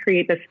 we want to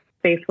create this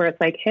space where it's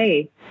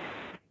hey,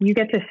 you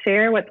get to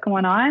share what's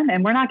going on,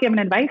 and we're not giving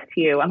advice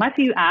to you unless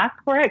you ask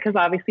for it. Because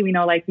obviously we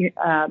know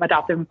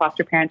adoptive and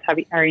foster parents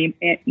are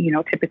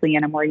typically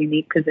in a more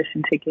unique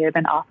position to give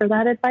and offer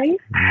that advice.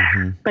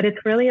 Mm-hmm. But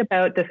it's really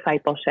about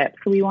discipleship.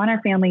 So we want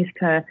our families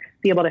to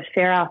be able to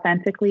share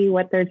authentically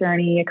what their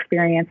journey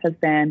experience has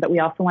been, but we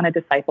also want to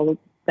disciple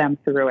them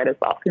through it as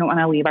well. So we don't want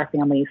to leave our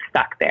families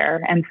stuck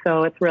there. And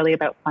so it's really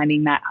about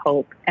finding that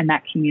hope and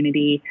that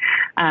community.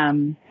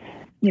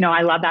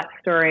 I love that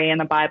story in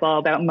the Bible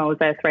about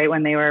Moses, right?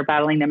 When they were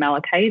battling the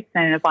Amalekites,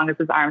 and as long as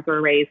his arms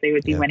were raised, they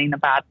would be winning the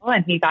battle.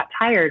 And he got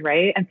tired,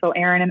 right? And so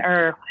Aaron and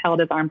Ur held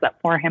his arms up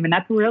for him. And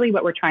that's really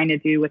what we're trying to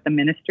do with the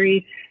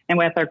ministry and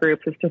with our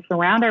groups, is to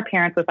surround our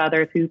parents with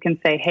others who can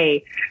say,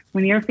 hey,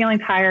 when you're feeling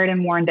tired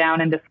and worn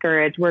down and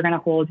discouraged, we're going to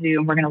hold you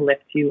and we're going to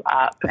lift you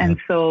up. Mm-hmm. And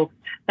so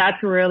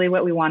that's really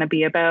what we want to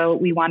be about.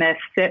 We want to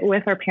sit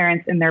with our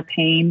parents in their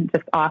pain,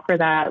 just offer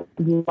that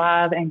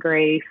love and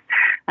grace.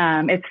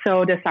 It's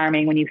so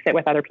disarming when you sit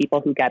with other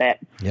people who get it.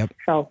 Yep.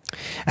 So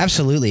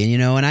absolutely.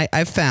 And,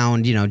 I've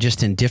found,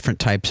 just in different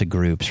types of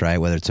groups, right?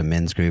 Whether it's a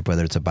men's group,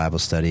 whether it's a Bible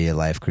study, a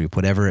life group,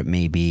 whatever it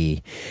may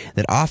be,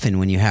 that often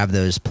when you have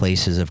those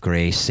places of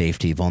grace,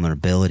 safety,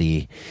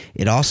 vulnerability,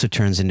 it also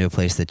turns into a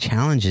place that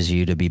challenges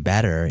you to be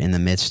better in the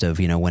midst of,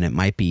 when it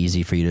might be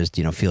easy for you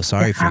to, feel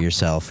sorry for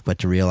yourself, but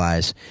to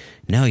realize,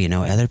 no,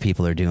 other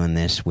people are doing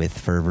this with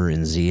fervor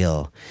and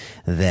zeal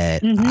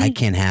that I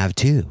can have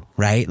too,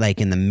 right?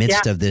 Like in the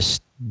midst of this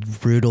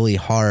brutally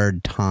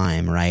hard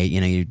time, right?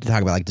 You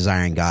talk about like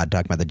desiring God,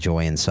 talk about the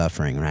joy and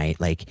suffering, right?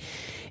 Like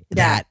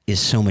that is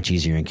so much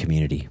easier in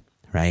community,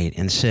 right?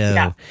 And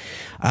so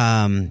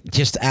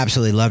just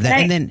absolutely love that.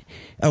 And then,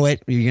 oh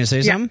wait, you're going to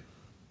say something?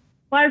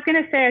 Well, I was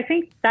going to say, I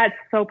think that's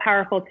so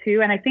powerful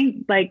too. And I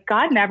think like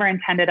God never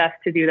intended us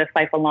to do this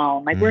life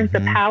alone. Like we're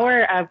the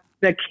power of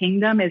the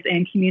kingdom is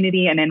in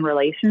community and in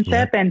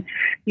relationship. And,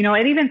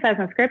 it even says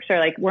in scripture,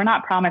 like we're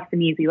not promised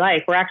an easy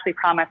life. We're actually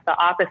promised the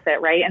opposite,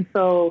 right? And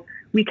so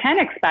we can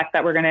expect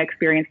that we're going to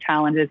experience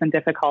challenges and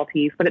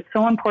difficulties, but it's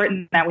so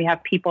important that we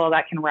have people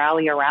that can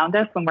rally around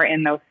us when we're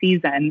in those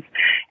seasons.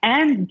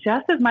 And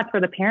just as much for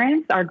the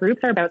parents, our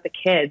groups are about the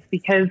kids,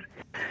 because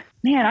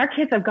man, our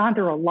kids have gone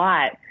through a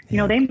lot.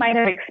 They might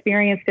have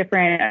experienced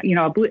different,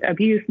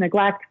 abuse,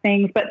 neglect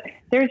things, but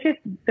there's just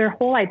their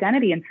whole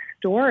identity and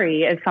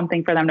story is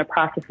something for them to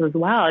process as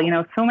well.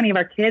 So many of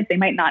our kids, they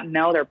might not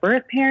know their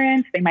birth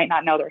parents. They might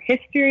not know their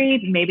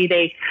history. Maybe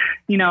they,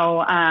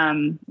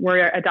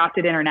 were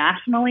adopted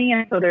internationally.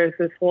 And so there's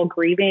this whole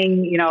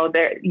grieving,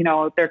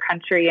 their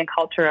country and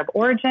culture of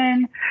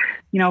origin.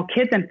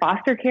 Kids in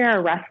foster care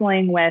are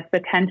wrestling with the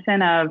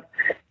tension of,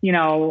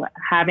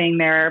 having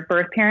their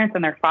birth parents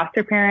and their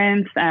foster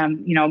parents,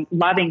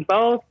 loving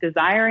both,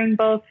 desiring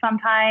both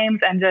sometimes,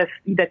 and just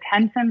the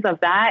tensions of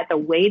that, the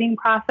waiting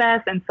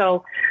process. And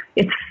so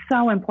it's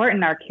so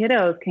important our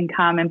kiddos can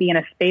come and be in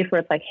a space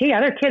where it's like, hey,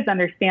 other kids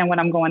understand what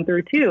I'm going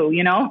through too,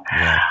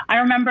 I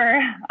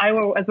remember I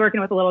was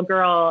working with a little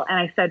girl and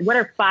I said, what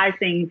are 5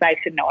 things I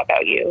should know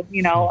about you,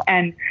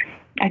 And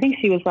I think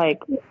she was like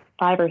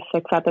 5 or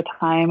 6 at the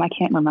time. I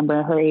can't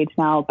remember her age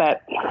now,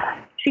 but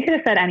she could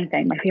have said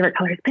anything. My favorite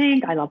color is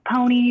pink. I love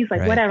ponies,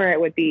 whatever it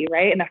would be.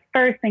 Right. And the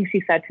first thing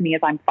she said to me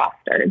is, I'm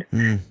fostered.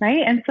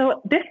 Right. And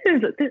so this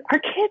our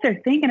kids are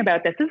thinking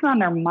about this. This is on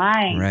their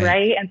mind.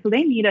 Right. And so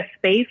they need a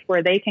space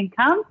where they can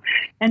come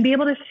and be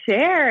able to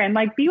share and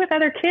be with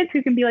other kids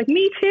who can be like,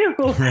 me too.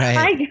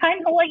 Right. I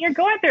know what you're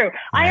going through. Right.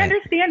 I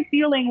understand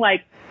feeling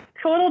like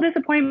total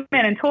disappointment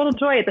and total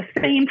joy at the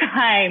same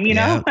time,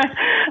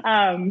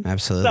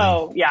 Absolutely.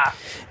 So,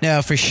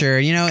 No, for sure.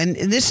 And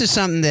this is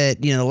something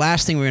that, the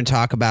last thing we're going to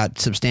talk about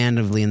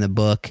substantively in the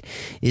book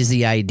is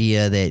the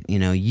idea that,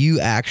 you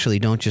actually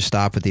don't just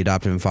stop with the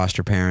adoptive and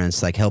foster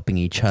parents, helping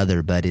each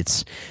other, but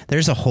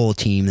there's a whole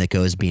team that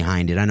goes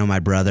behind it. I know my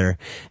brother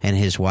and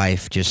his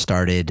wife just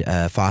started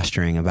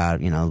fostering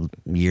about, a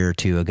year or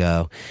 2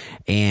 ago.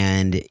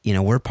 And,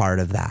 we're part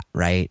of that,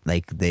 right?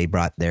 They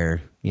brought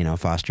their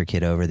foster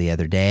kid over the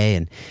other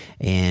day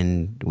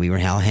and we were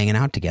hanging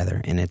out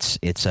together, and it's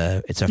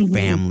a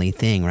family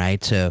thing,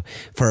 right? So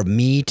for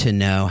me to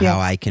know how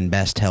I can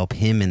best help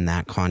him in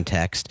that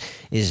context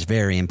is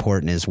very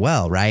important as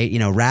well, right?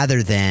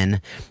 Rather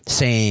than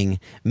saying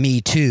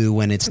me too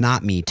when it's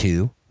not me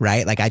too.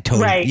 Right? I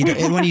totally,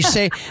 when you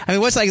say,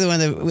 what's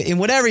in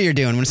whatever you're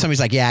doing, when somebody's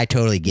like, yeah, I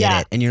totally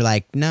get it. And you're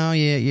like, no,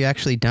 you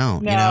actually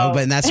don't, but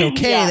and that's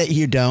okay that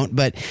you don't.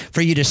 But for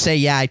you to say,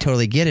 yeah, I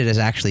totally get it is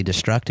actually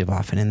destructive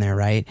often in there.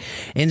 Right.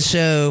 And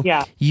so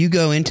you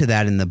go into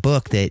that in the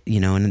book that,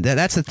 and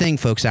that's the thing,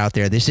 folks out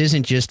there. This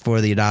isn't just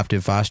for the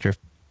adoptive foster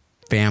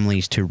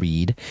families to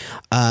read.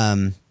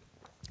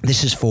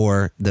 this is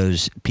for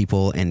those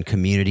people and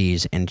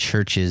communities and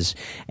churches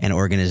and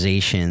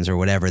organizations or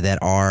whatever that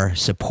are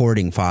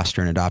supporting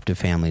foster and adoptive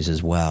families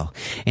as well.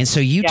 And so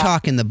you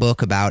talk in the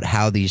book about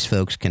how these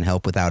folks can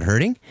help without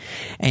hurting.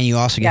 And you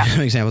also give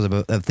some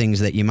examples of things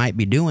that you might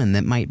be doing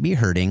that might be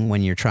hurting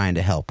when you're trying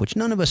to help, which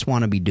none of us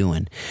want to be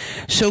doing.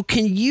 So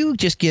can you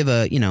just give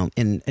an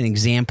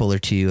example or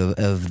two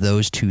of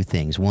those two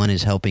things? One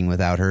is helping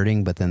without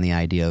hurting, but then the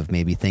idea of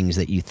maybe things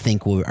that you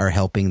think are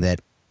helping that,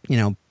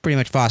 pretty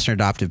much foster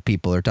and adoptive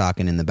people are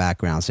talking in the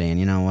background saying,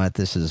 you know what,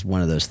 this is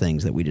one of those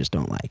things that we just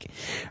don't like,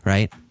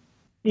 right?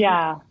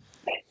 Yeah.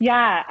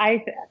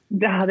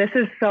 This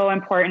is so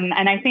important.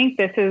 And I think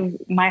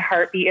my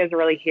heartbeat is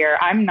really here.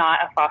 I'm not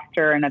a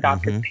foster and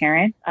adoptive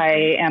parent.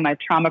 I am a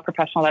trauma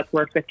professional that's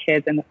worked with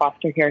kids in the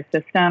foster care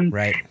system.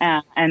 Right.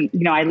 And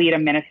I lead a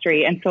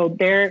ministry. And so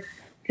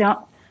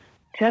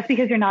just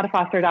because you're not a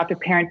foster adoptive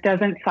parent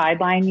doesn't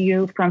sideline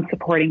you from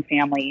supporting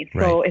families.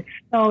 Right. So it's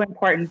so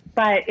important,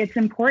 but it's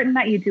important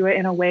that you do it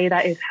in a way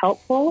that is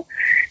helpful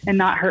and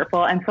not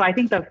hurtful. And so I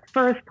think the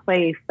first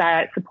place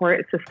that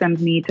support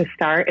systems need to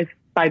start is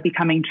by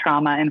becoming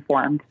trauma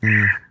informed.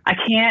 I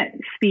can't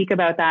speak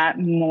about that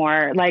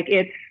more. Like,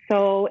 it's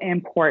so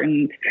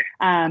important.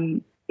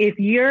 If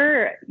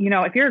you're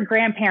a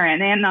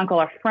grandparent, an aunt and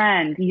uncle, a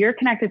friend, you're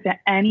connected to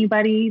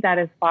anybody that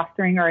is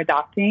fostering or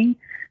adopting,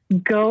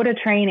 go to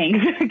training,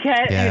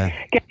 get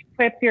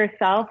equipped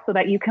yourself so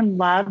that you can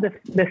love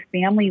this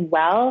family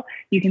well,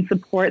 you can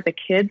support the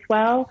kids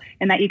well,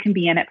 and that you can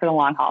be in it for the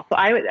long haul. So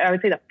I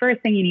would say the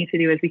first thing you need to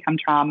do is become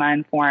trauma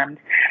informed.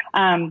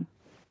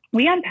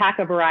 We unpack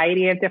a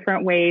variety of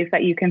different ways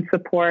that you can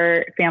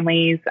support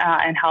families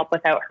and help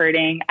without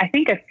hurting. I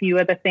think a few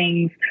of the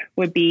things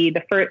would be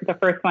the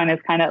first one is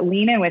kind of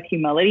lean in with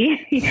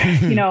humility.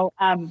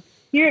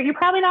 You're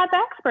probably not the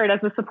expert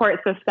as a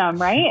support system,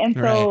 right? And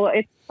so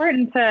it's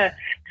important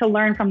to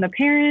learn from the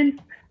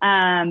parents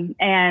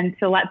and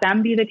to let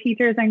them be the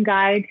teachers and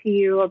guide to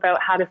you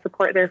about how to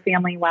support their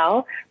family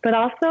well. But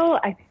also,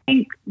 I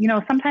think,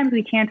 sometimes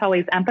we can't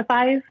always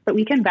empathize, but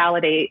we can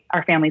validate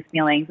our family's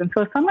feelings. And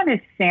so if someone is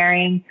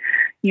sharing,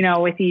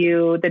 with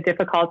you the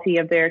difficulty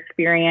of their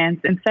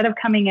experience, instead of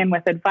coming in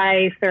with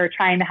advice or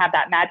trying to have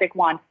that magic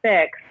wand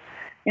fix,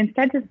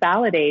 instead just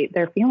validate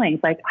their feelings.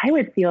 Like, I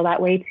would feel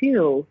that way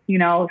too.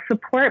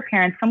 Support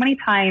parents. So many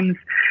times,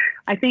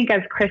 I think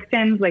as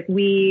Christians, like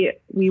we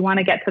want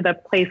to get to the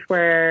place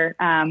where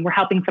we're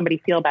helping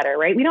somebody feel better,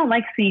 right? We don't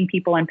like seeing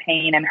people in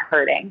pain and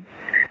hurting,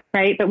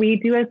 right? But we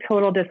do a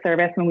total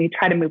disservice when we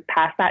try to move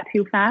past that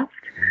too fast.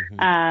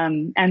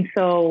 And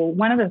so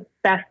one of the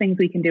best things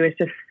we can do is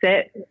just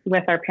sit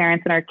with our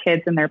parents and our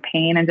kids in their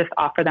pain and just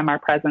offer them our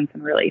presence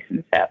and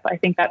relationship. I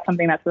think that's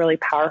something that's really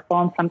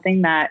powerful and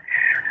something that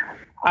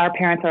our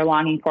parents are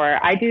longing for.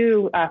 I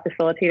do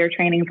facilitator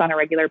trainings on a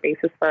regular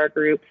basis for our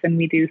groups, and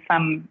we do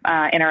some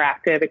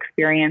interactive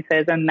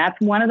experiences. And that's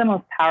one of the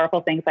most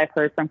powerful things I've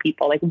heard from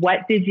people. Like,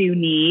 what did you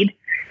need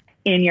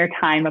in your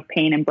time of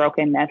pain and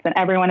brokenness? And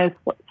everyone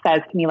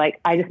says to me, like,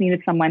 I just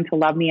needed someone to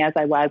love me as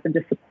I was and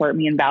to support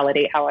me and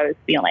validate how I was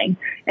feeling.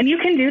 And you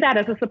can do that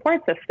as a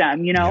support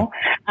system,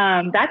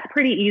 that's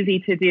pretty easy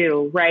to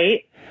do,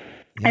 right?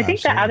 Yeah, I think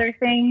absolutely. The other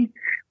thing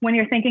when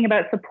you're thinking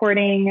about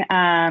supporting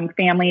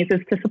families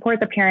is to support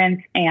the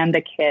parents and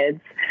the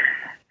kids.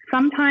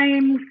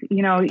 Sometimes,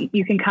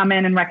 you can come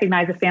in and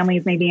recognize a family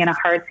is maybe in a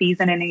hard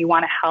season and you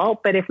want to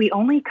help. But if we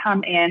only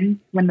come in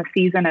when the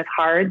season is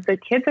hard, the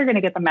kids are going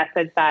to get the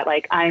message that,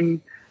 like,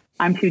 I'm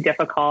too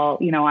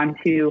difficult, I'm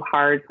too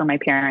hard for my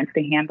parents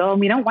to handle. And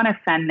we don't want to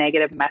send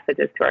negative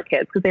messages to our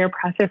kids because they're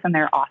precious and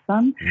they're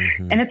awesome.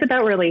 And it's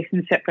about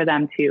relationship for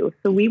them too.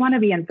 So we want to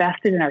be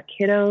invested in our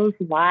kiddos'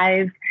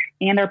 lives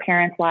and our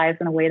parents' lives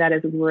in a way that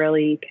is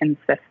really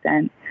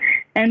consistent.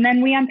 And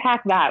then we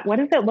unpack that. What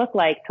does it look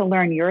like to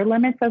learn your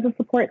limits as a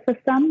support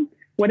system?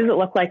 What does it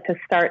look like to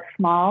start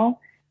small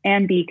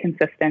and be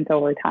consistent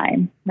over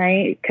time,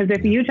 right? Because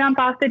if you jump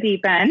off the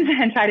deep end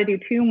and try to do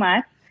too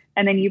much,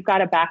 and then you've got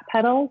to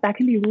backpedal, that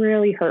can be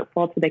really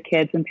hurtful to the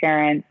kids and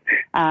parents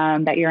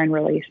that you're in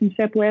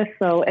relationship with.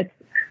 So it's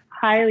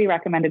highly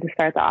recommended to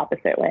start the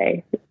opposite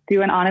way.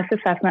 Do an honest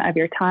assessment of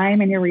your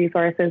time and your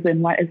resources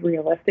and what is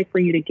realistic for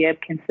you to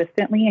give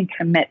consistently, and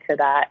commit to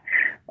that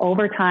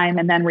over time,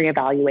 and then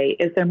reevaluate.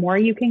 Is there more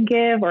you can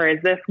give, or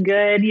is this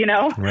good,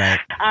 Right.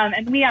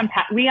 And we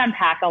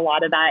unpack a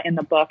lot of that in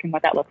the book and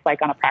what that looks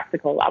like on a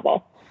practical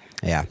level.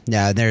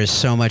 Yeah, there's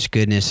so much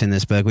goodness in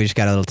this book. We just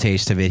got a little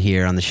taste of it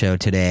here on the show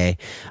today.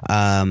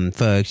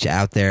 Folks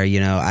out there,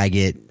 I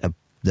get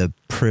the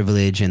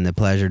privilege and the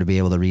pleasure to be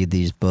able to read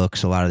these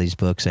books, a lot of these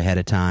books ahead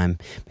of time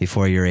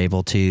before you're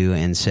able to.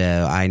 And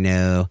so I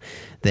know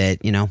that,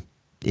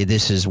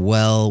 this is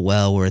well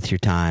worth your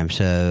time.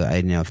 So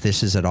I know if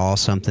this is at all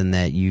something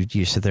that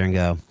you sit there and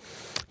go,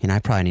 I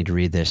probably need to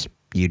read this.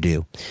 You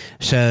do.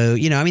 So,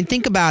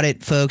 think about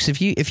it, folks.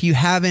 If you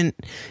haven't,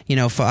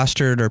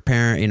 fostered or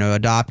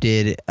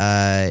adopted,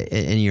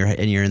 and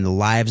you're in the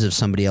lives of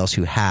somebody else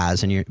who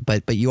has,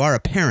 but you are a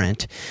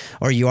parent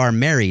or you are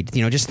married,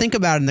 just think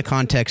about it in the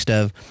context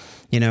of,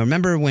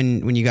 remember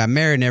when you got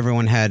married and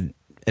everyone had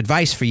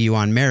advice for you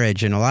on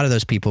marriage, and a lot of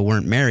those people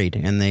weren't married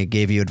and they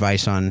gave you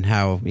advice on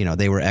how,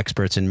 they were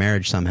experts in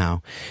marriage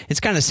somehow. It's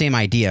kind of the same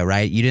idea,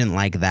 right? You didn't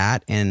like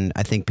that. And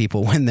I think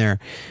people, when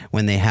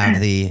they have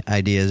the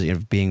ideas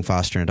of being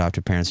foster and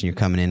adoptive parents and you're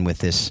coming in with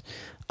this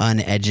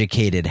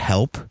uneducated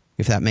help,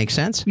 if that makes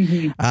sense,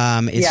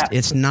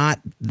 it's not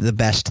the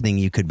best thing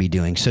you could be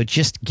doing. So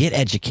just get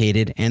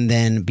educated and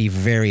then be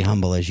very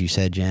humble, as you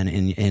said, Jen,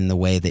 in the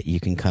way that you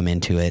can come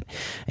into it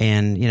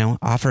and,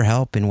 offer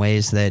help in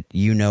ways that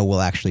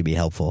will actually be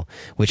helpful,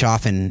 which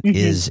often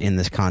is in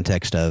this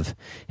context of,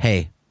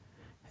 hey,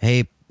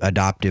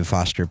 adoptive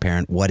foster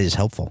parent, what is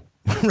helpful?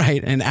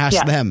 Right. And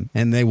ask them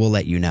and they will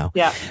let you know.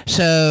 Yeah.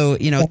 So,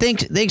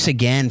 thanks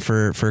again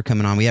for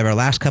coming on. We have our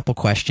last couple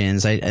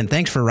questions. And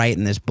thanks for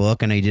writing this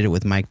book. I know you did it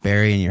with Mike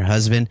Berry and your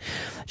husband,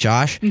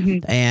 Josh.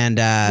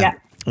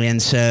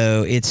 And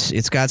so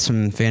it's got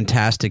some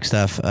fantastic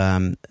stuff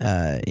in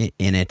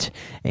it,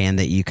 and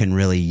that you can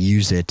really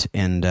use it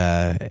and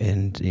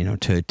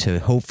to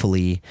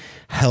hopefully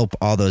help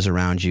all those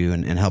around you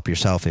and help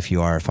yourself if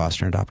you are a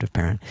foster and adoptive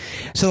parent.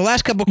 So the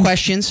last couple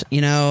questions,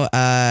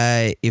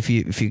 if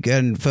you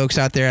got folks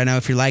out there, I know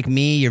if you're like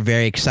me, you're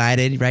very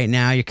excited right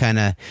now. You're kind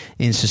of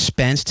in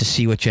suspense to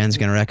see what Jen's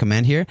going to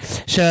recommend here.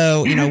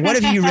 So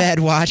what have you read,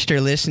 watched, or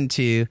listened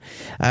to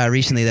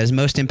recently that has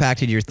most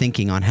impacted your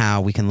thinking on how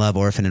we can love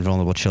orphan and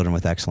vulnerable children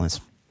with excellence?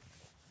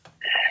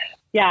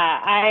 Yeah,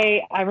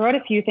 I wrote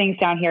a few things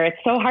down here. It's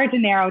so hard to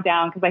narrow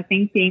down because I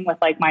think being with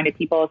like-minded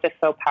people is just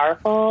so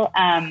powerful.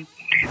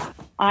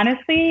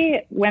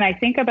 Honestly, when I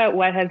think about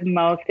what has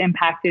most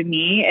impacted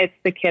me, it's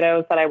the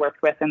kiddos that I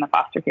worked with in the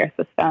foster care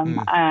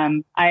system.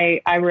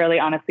 I really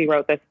honestly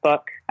wrote this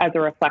book as a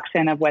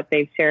reflection of what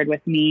they've shared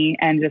with me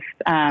and just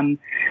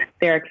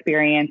their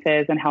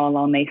experiences and how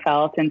alone they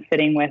felt, and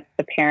sitting with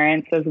the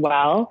parents as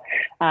well.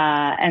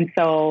 And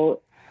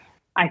so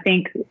I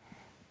think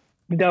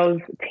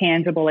those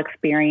tangible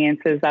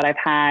experiences that I've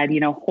had,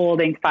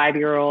 holding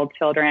 5-year-old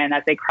children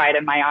as they cried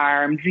in my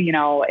arms,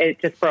 it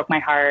just broke my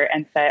heart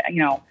and said,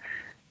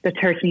 the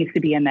church needs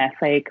to be in this.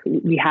 Like,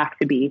 we have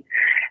to be.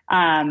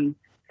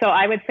 So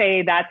I would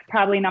say that's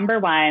probably number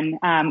one.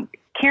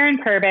 Karen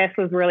Purvis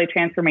was really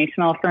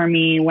transformational for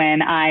me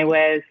when I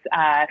was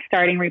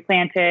starting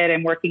Replanted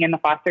and working in the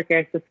foster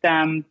care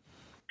system.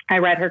 I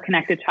read her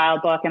Connected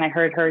Child book, and I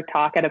heard her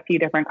talk at a few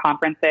different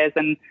conferences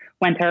and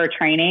went to her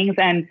trainings.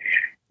 And,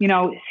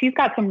 she's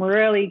got some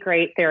really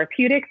great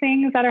therapeutic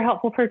things that are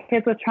helpful for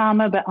kids with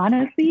trauma, but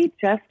honestly,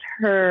 just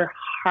her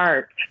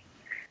heart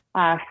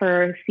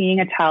for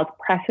seeing a child's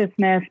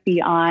preciousness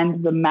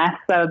beyond the mess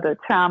of the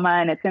trauma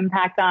and its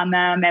impact on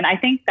them. And I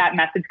think that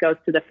message goes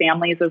to the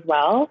families as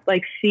well.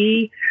 Like,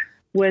 she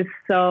was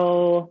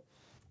so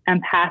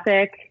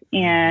empathic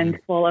and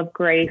full of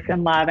grace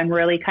and love, and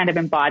really kind of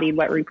embodied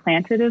what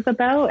Replanted is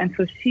about. And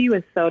so she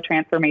was so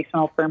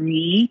transformational for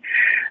me.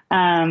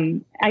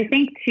 I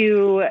think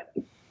too,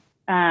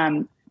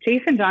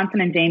 Jason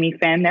Johnson and Jamie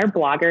Finn, they're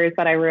bloggers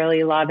that I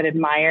really love and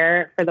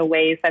admire for the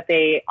ways that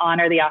they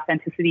honor the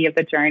authenticity of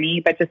the journey,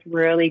 but just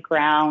really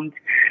ground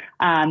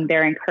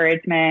their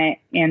encouragement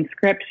in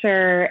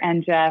scripture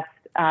and just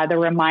the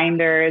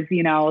reminders,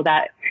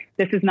 that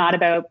this is not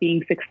about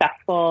being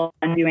successful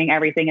and doing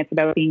everything. It's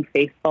about being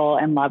faithful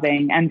and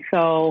loving. And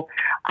so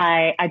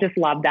I just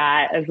love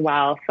that as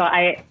well. So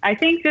I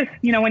think just,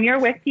 when you're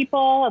with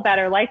people that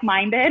are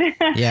like-minded,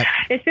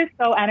 it's just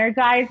so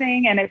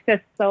energizing, and it's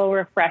just so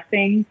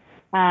refreshing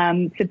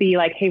to be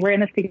like, hey, we're in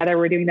this together.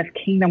 We're doing this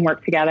kingdom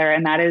work together.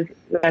 And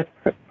that's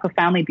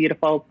profoundly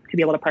beautiful to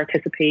be able to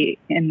participate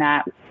in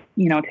that,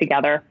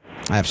 together.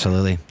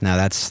 Absolutely. Now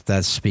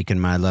that's speaking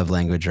my love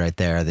language right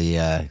there.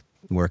 The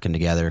working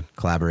together,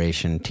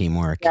 collaboration,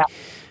 teamwork,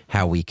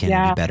 how we can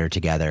be better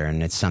together.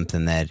 And it's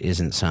something that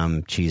isn't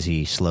some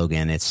cheesy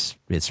slogan. It's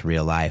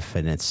real life,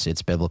 and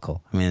it's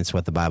biblical. I mean, it's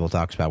what the Bible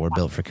talks about. We're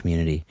built for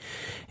community.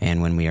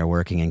 And when we are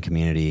working in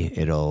community,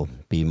 it'll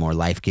be more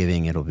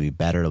life-giving. It'll be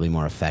better. It'll be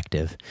more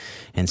effective.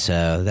 And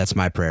so that's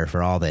my prayer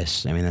for all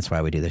this. I mean, that's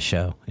why we do this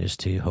show, is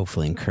to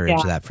hopefully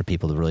encourage that for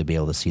people to really be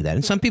able to see that.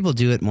 And some people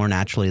do it more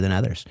naturally than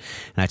others.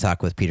 And I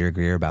talked with Peter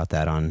Greer about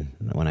that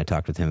when I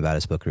talked with him about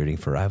his book, Rooting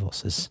for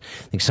Rivals.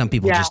 I think some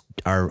people just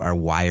are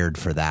wired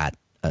for that.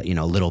 A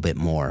little bit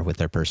more with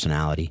their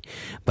personality,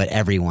 but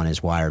everyone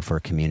is wired for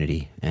a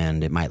community,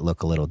 and it might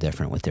look a little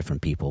different with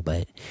different people.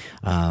 But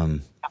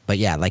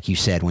yeah, like you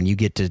said, when you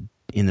get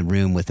in the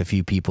room with a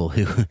few people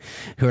who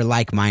are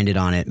like-minded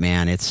on it,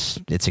 man, it's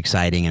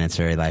exciting, and it's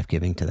very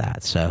life-giving to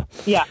that. So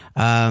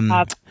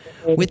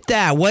with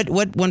that,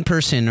 what one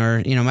person,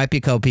 or might be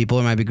a couple people,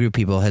 or might be a group of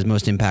people, has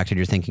most impacted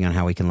your thinking on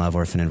how we can love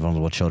orphan and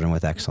vulnerable children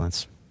with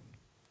excellence?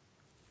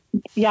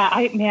 Yeah,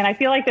 I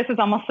feel like this is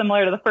almost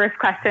similar to the first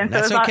question, so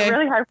it's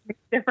really hard for me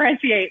to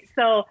differentiate.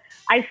 So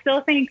I still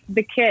think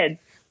the kids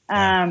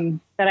that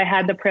I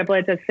had the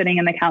privilege of sitting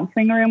in the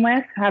counseling room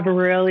with have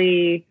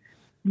really,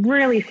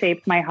 really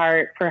shaped my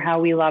heart for how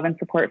we love and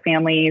support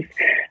families.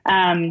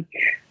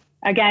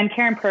 again,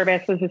 Karen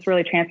Purvis was just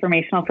really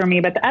transformational for me.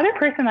 But the other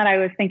person that I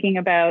was thinking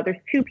about, there's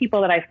two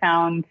people that I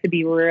found to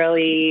be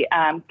really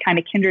kind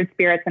of kindred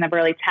spirits and have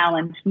really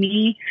challenged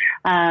me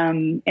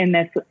in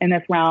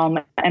this realm.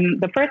 And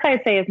the first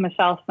I'd say is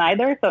Michelle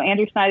Schneidler. So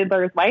Andrew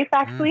Schneidler's wife,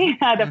 actually,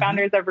 the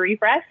founders of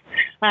Refresh.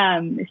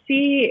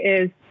 She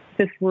is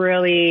just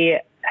really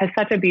has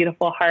such a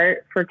beautiful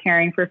heart for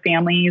caring for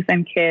families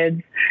and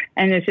kids,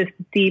 and is just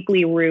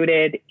deeply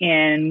rooted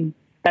in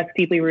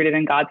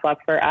God's love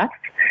for us.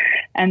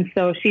 And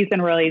so she's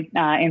been really,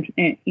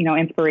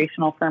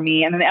 inspirational for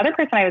me. And then the other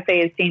person I would say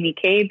is Jamie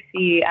Cabe.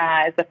 She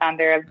is the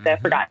founder of the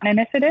Forgotten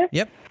Initiative.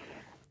 Yep.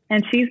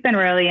 And she's been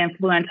really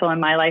influential in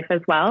my life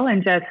as well.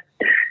 And just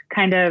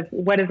kind of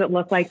what does it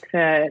look like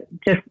to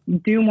just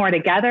do more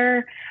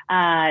together,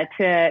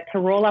 to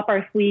roll up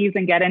our sleeves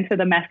and get into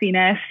the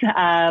messiness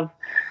of,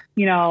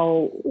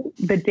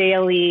 the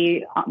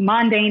daily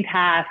mundane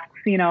tasks,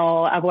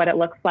 of what it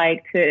looks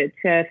like to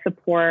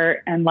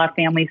support and love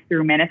families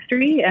through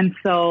ministry. And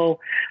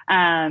so,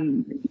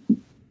 and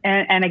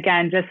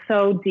again, just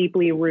so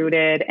deeply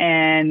rooted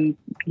in,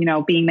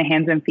 being the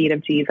hands and feet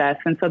of Jesus.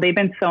 And so they've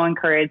been so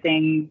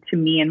encouraging to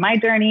me in my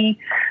journey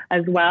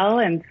as well.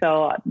 And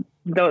so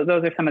those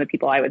are some of the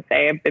people I would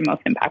say have been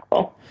most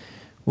impactful.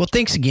 Well,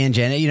 thanks again,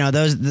 Jen.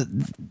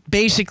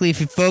 Basically,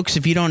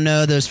 if you don't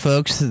know those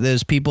folks,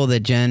 those people that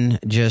Jen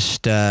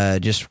just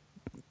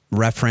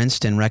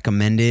referenced and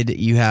recommended,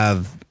 you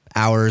have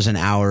hours and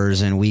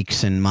hours and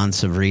weeks and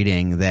months of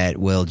reading that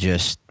will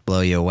just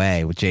blow you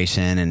away with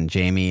Jason and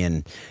Jamie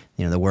and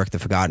the work the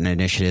Forgotten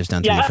Initiative's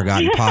done through the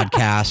Forgotten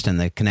podcast and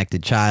the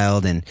Connected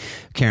Child and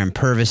Karen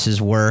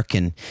Purvis's work.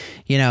 And,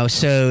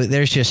 so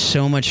there's just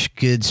so much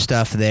good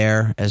stuff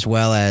there, as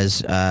well as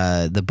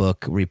the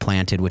book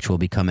Replanted, which will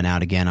be coming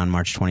out again on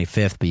March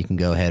 25th, but you can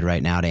go ahead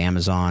right now to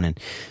Amazon and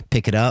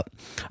pick it up.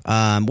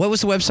 What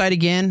was the website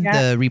again?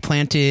 The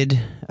Replanted,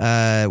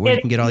 where you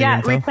can get all your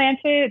info?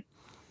 Replanted.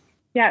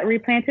 Yeah,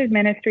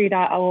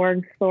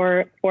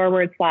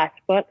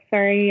 replantedministry.org/book.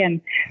 Sorry.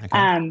 And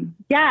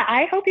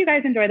I hope you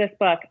guys enjoy this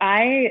book.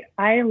 I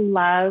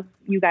love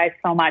you guys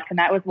so much. And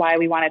that was why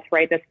we wanted to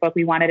write this book.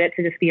 We wanted it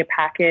to just be a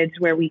package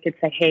where we could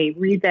say, hey,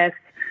 read this,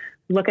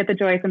 look at the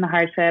joys and the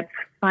hardships,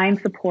 find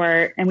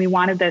support. And we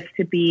wanted this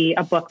to be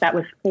a book that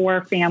was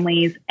for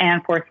families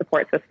and for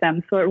support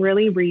systems. So it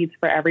really reads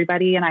for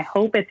everybody. And I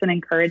hope it's an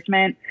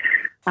encouragement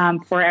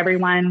for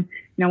everyone.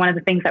 One of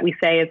the things that we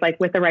say is, like,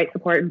 with the right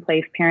support in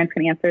place, parents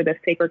can answer this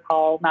sacred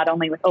call not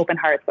only with open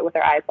hearts, but with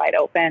their eyes wide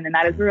open. And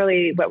that is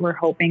really what we're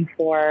hoping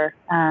for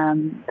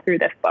through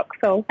this book.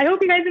 So I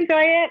hope you guys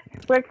enjoy it.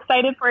 We're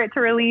excited for it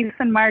to release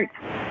in March.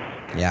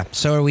 Yeah,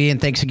 so are we.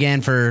 And thanks again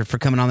for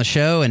coming on the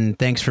show. And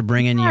thanks for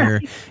bringing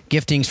your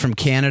giftings from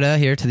Canada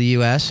here to the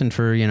U.S. and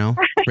for,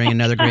 bringing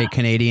another great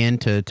Canadian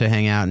to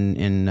hang out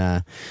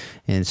in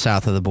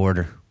south of the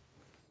border.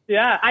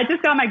 Yeah, I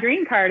just got my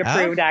green card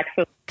approved,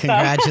 actually.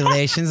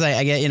 Congratulations.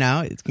 I get,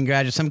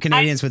 congratulations. Some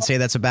Canadians would say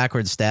that's a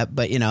backward step,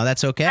 but,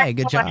 that's okay.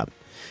 Good job.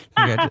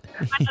 My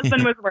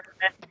husband was working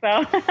it,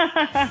 so.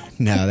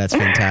 No, that's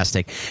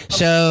fantastic.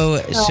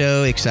 So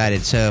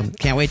excited. So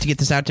can't wait to get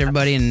this out to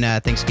everybody, and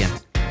thanks again.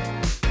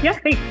 Yeah,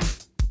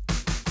 thanks.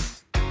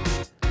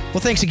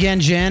 Well, thanks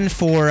again, Jen,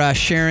 for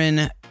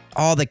sharing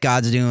all that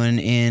God's doing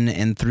in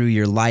and through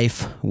your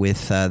life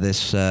with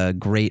this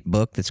great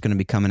book that's going to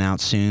be coming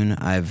out soon.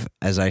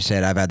 As I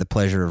said, I've had the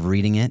pleasure of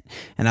reading it,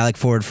 and I look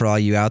forward for all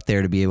you out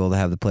there to be able to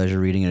have the pleasure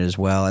of reading it as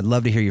well. I'd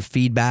love to hear your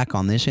feedback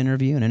on this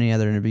interview and any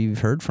other interview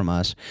you've heard from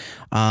us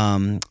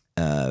via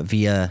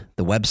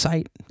the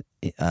website,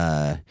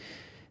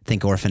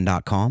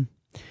 thinkorphan.com.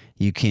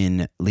 You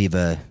can leave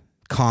a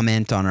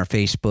comment on our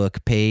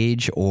Facebook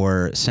page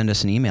or send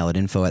us an email at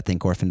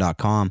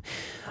info@thinkorphan.com.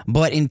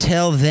 But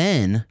until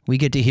then, we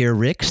get to hear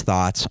Rick's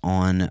thoughts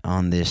on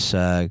this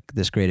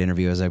this great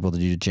interview I was able to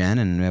do to Jen,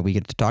 and we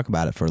get to talk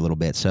about it for a little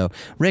bit. So,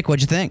 Rick,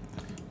 what'd you think?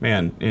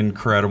 Man,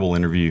 incredible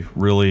interview.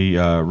 Really,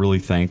 really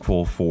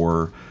thankful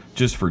for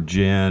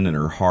Jen and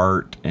her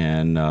heart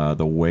and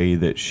the way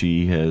that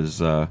she has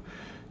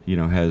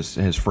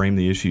framed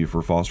the issue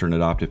for foster and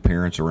adoptive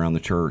parents around the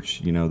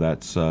church.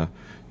 That's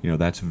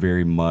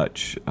very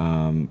much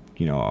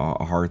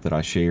a heart that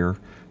I share.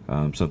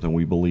 Something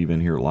we believe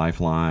in here at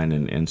Lifeline,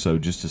 and so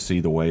just to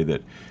see the way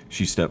that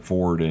she stepped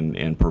forward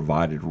and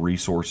provided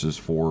resources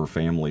for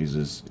families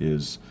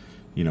is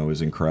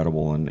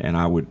incredible, and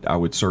I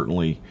would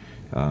certainly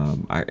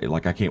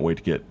I can't wait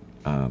to get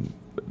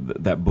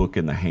that book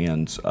in the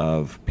hands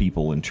of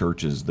people in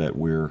churches that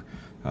we're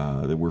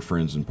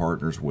friends and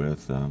partners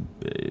with.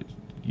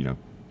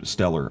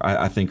 Stellar.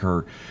 I think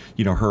her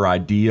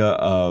idea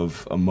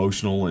of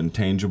emotional and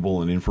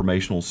tangible and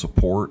informational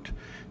support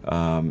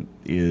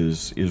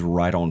is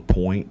right on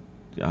point.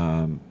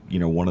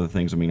 One of the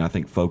things, I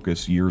think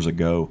Focus years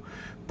ago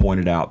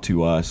pointed out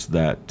to us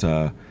that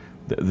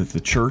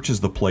the church is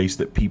the place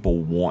that people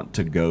want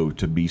to go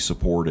to be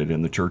supported,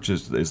 and the church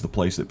is the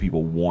place that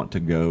people want to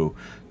go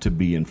to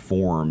be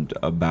informed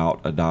about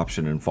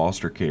adoption and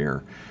foster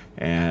care,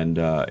 and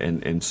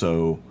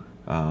so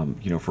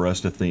for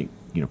us to think,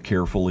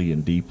 carefully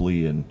and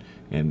deeply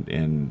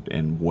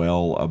and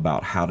well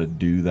about how to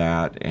do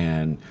that,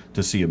 and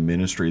to see a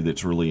ministry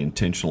that's really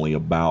intentionally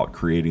about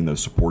creating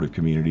those supportive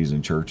communities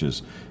and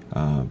churches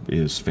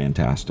is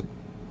fantastic.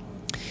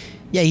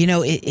 Yeah,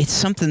 it's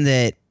something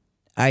that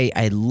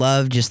I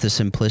love, just the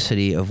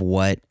simplicity of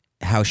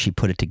how she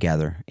put it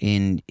together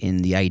in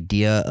the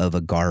idea of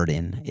a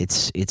garden.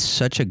 It's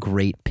such a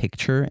great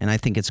picture, and I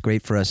think it's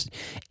great for us,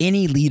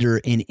 any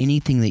leader in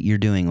anything that you're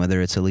doing,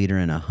 whether it's a leader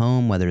in a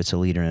home, whether it's a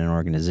leader in an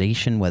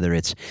organization, whether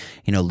it's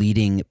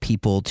leading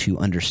people to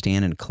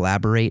understand and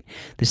collaborate.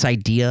 This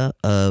idea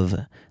of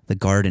the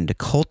garden, to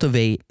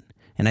cultivate.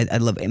 And I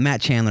love, Matt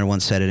Chandler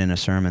once said it in a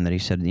sermon, that he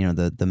said,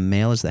 the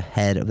male is the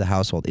head of the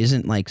household,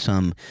 isn't like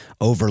some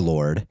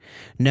overlord.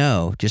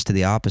 No, just to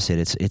the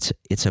opposite.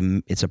 It's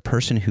a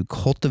person who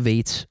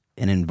cultivates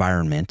an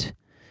environment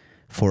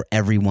for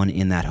everyone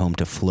in that home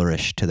to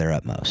flourish to their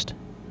utmost.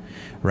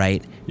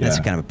 Right? Yeah. That's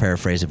kind of a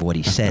paraphrase of what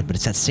he said, but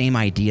it's that same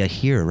idea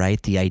here,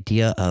 right? The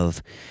idea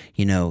of,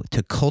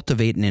 to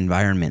cultivate an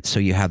environment so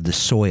you have the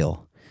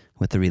soil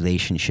with the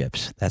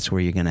relationships. That's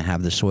where you're going to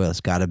have the soil. It's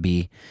got to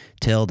be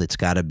tilled. It's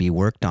got to be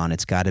worked on.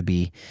 It's got to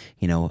be,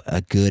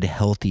 a good,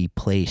 healthy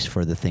place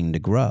for the thing to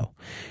grow.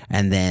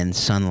 And then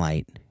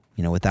sunlight.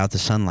 Without the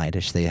sunlight,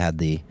 if they had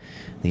the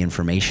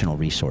informational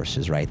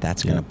resources, right?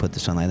 That's going to put the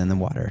sunlight in the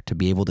water to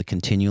be able to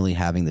continually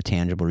having the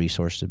tangible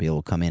resource to be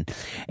able to come in.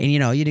 And,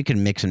 you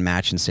can mix and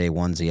match and say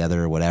one's the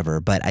other or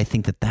whatever, but I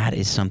think that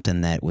is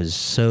something that was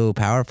so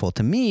powerful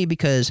to me,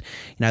 because,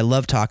 I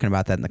love talking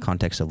about that in the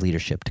context of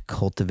leadership, to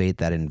cultivate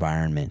that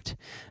environment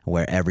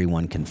where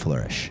everyone can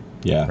flourish.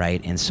 Yeah.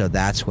 Right. And so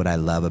that's what I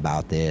love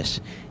about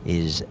this,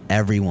 is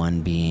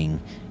everyone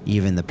being,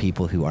 even the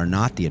people who are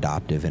not the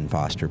adoptive and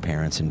foster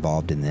parents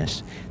involved in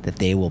this, that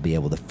they will be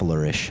able to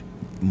flourish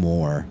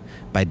more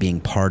by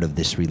being part of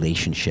this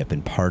relationship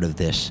and part of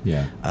this,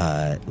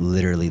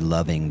 literally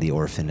loving the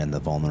orphan and the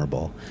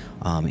vulnerable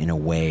in a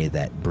way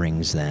that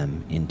brings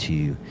them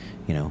into,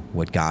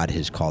 what God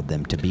has called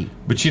them to be.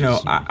 But,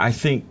 I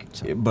think,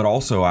 but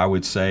also I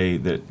would say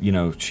that,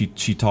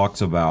 she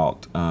talks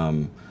about,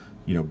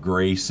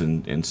 grace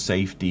and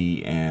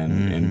safety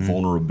and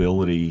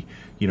vulnerability,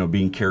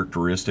 being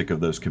characteristic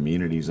of those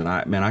communities. And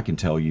I can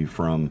tell you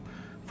from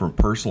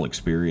personal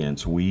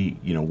experience, we've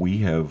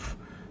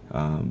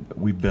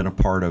been a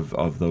part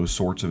of those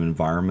sorts of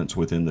environments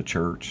within the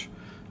church.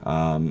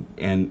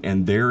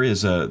 And there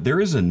is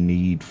a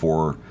need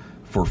for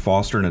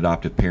foster and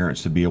adoptive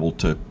parents to be able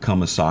to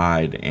come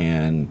aside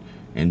and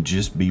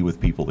just be with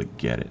people that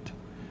get it.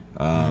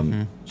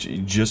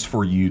 Just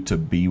for you to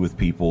be with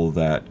people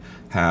that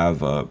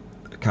have a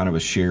kind of a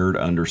shared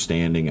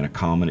understanding and a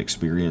common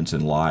experience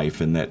in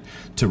life, and that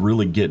to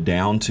really get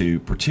down to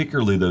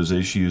particularly those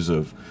issues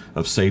of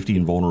safety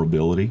and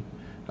vulnerability.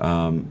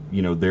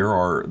 There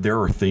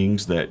are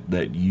things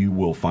that you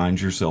will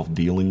find yourself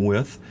dealing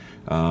with,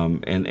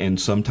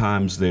 and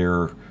sometimes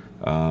they're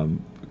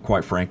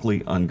quite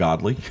frankly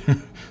ungodly.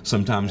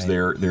 Sometimes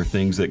they're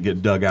things that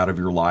get dug out of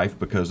your life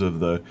because of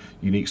the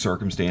unique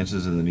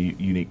circumstances and the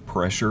unique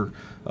pressure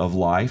of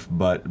life.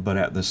 But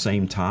at the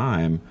same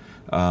time,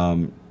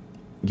 I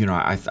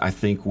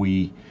think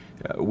we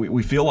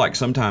feel like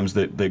sometimes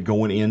that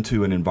going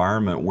into an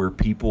environment where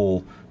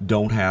people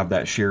don't have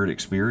that shared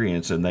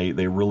experience, and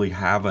they really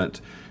haven't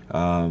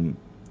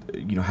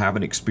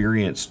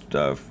experienced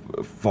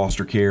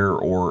foster care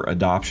or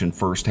adoption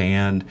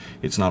firsthand.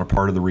 It's not a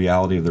part of the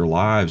reality of their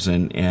lives,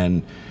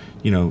 and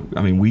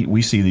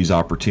we see these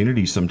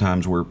opportunities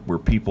sometimes where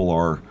people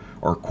are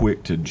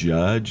quick to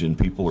judge, and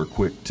people are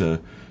quick to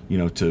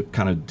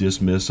kind of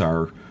dismiss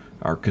our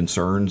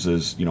concerns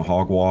as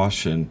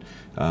hogwash, and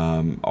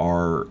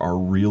are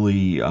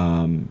really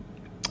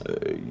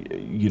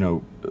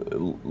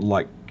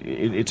like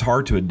it's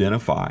hard to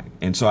identify.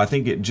 And so I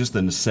think just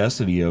the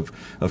necessity of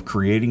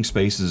creating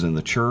spaces in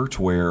the church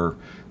where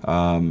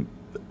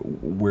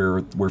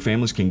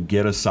families can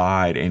get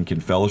aside and can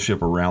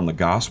fellowship around the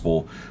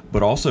gospel,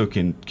 but also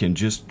can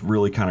just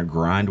really kind of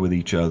grind with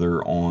each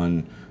other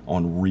on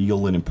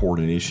real and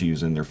important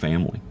issues in their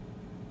family.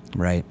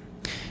 Right.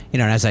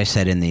 And as I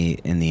said in the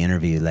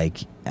interview, like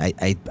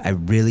I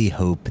really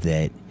hope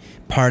that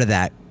part of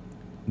that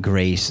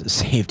grace,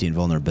 safety, and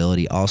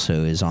vulnerability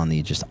also is on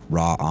the just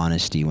raw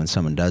honesty when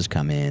someone does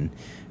come in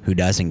who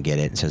doesn't get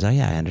it and says, "Oh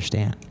yeah, I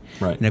understand."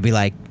 Right. And it'd be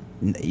like,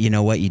 you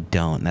know what, you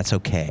don't. And that's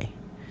okay.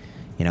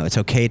 It's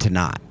okay to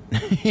not.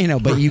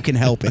 But you can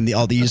help in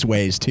all these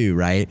ways too,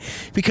 right?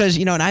 Because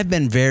and I've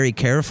been very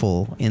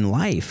careful in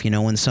life.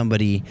 When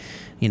somebody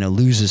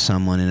loses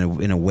someone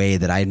in a way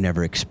that I've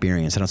never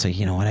experienced, I don't say,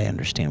 I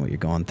understand what you're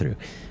going through,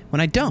 when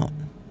I don't.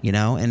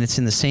 And it's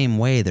in the same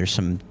way. There's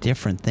some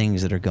different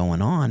things that are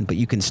going on, but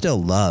you can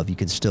still love, you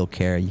can still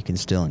care, you can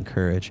still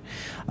encourage.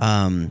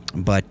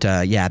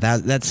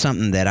 That's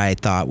something that I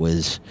thought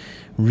was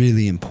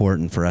really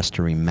important for us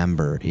to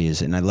remember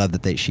and I love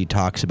that she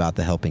talks about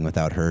the helping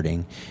without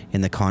hurting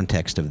in the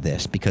context of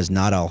this, because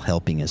not all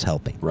helping is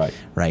helping. Right.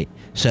 Right.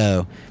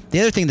 So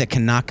the other thing that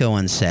cannot go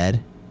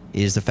unsaid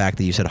is the fact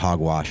that you said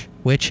hogwash.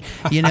 which,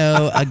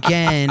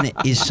 again,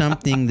 is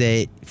something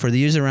that for the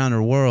youth around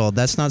the world,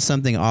 that's not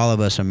something all of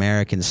us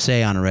Americans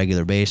say on a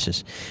regular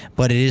basis.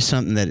 But it is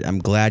something that I'm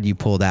glad you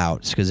pulled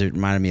out, because it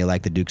reminded me of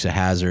like the Dukes of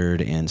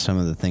Hazzard and some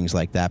of the things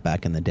like that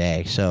back in the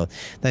day. So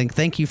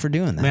thank you for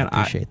doing that. Man,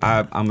 I appreciate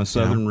that. I'm a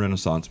Southern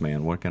Renaissance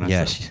man. What can I say?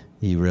 Yes,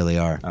 you really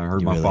are. I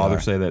heard my father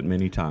say that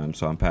many times,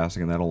 so I'm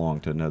passing that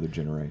along to another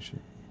generation.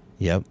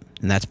 Yep,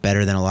 and that's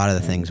better than a lot of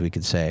the things we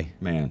could say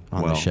on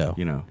the show.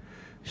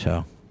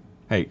 So,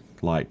 hey,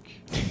 I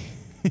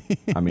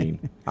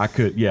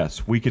could.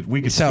 Yes, we could.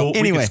 We could So, school.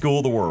 anyway. We could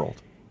school the world.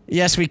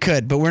 yes, we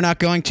could, but we're not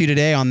going to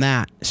today on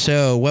that.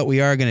 So what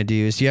we are going to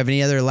do is, do you have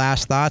any other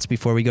last thoughts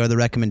before we go to the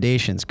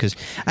recommendations? Because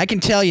I can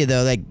tell you,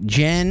 though, like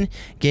Jen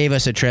gave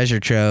us a treasure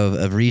trove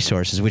of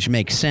resources, which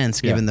makes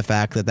sense given the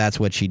fact that that's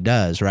what she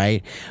does,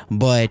 right?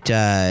 But,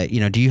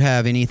 do you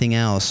have anything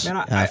else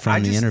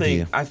from the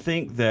interview? I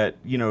think that,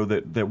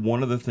 that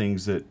one of the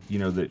things that,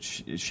 that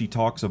she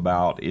talks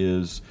about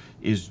is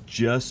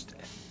just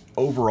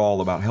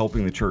overall about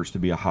helping the church to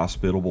be a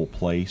hospitable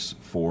place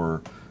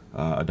for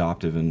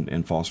adoptive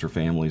and foster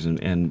families,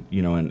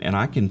 and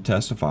I can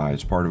testify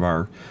as part of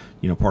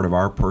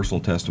our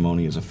personal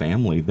testimony as a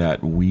family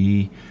that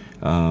we,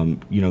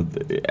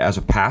 as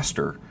a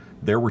pastor,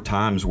 there were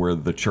times where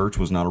the church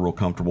was not a real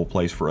comfortable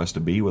place for us to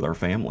be with our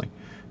family.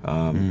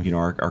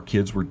 Our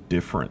kids were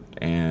different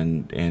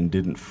and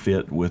didn't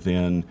fit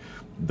within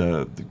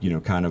the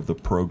kind of the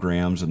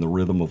programs and the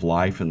rhythm of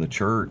life in the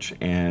church,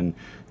 and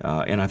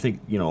I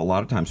think a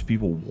lot of times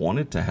people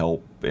wanted to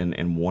help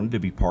and wanted to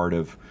be part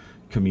of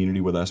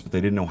community with us, but they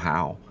didn't know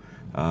how.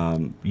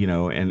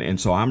 And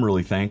so I'm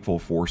really thankful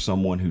for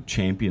someone who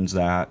champions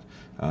that,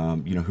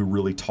 who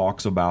really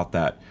talks about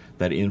that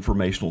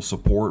informational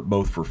support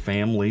both for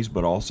families,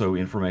 but also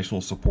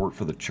informational support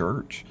for the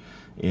church,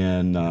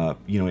 and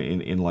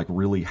in like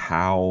really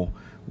how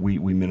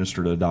we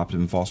minister to adoptive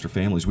and foster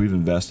families. We've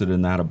invested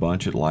in that a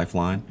bunch at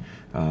Lifeline.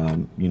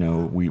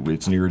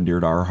 It's near and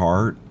dear to our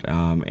heart,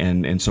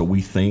 and so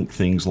we think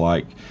things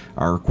like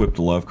our Equip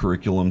to Love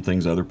curriculum,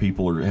 things other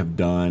people have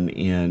done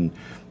in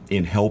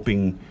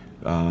helping,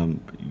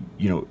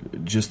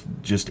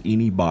 just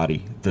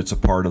anybody that's a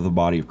part of the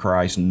body of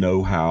Christ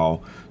know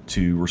how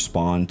to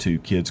respond to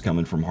kids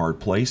coming from hard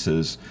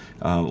places.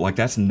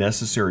 That's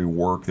necessary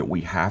work that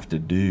we have to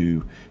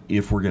do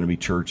if we're going to be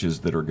churches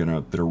that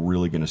are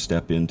really going to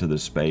step into the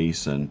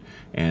space and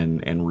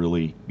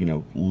really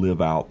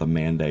live out the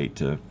mandate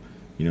to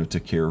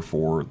care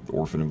for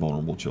orphan and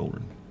vulnerable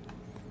children.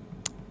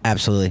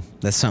 Absolutely,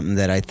 that's something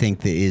that I think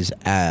that is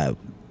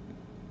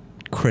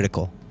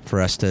critical for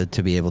us to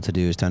be able to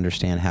do, is to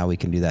understand how we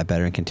can do that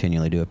better and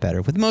continually do it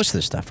better with most of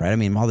this stuff, right? I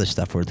mean, all this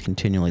stuff, we're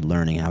continually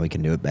learning how we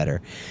can do it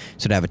better.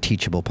 So to have a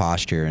teachable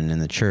posture, and in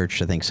the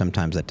church, I think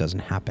sometimes that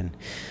doesn't happen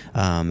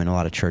in a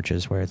lot of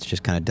churches, where it's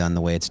just kind of done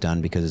the way it's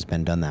done because it's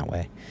been done that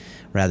way,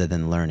 rather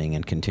than learning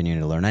and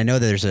continuing to learn. I know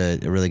that there's a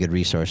really good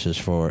resources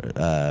for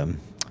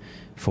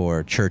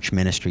church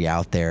ministry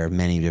out there.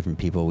 Many different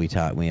people we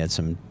had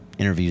some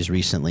interviews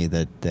recently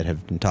that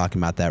have been talking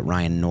about that.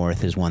 Ryan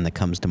North is one that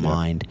comes to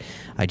mind.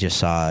 I just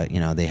saw,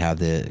 they have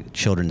the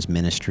children's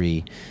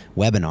ministry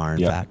webinar,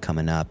 in fact,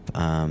 coming up.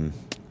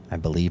 I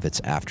believe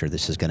it's after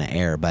this is going to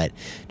air, but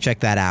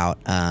check that out.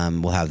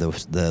 We'll have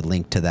the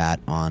link to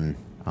that on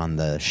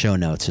the show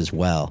notes as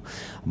well.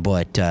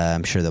 But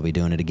I'm sure they'll be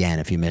doing it again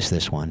if you missed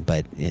this one.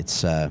 But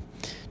it's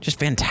just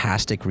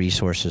fantastic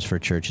resources for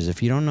churches.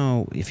 If you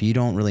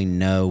don't really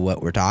know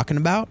what we're talking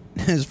about,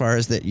 as far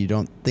as that you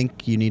don't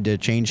think you need to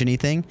change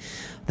anything,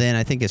 then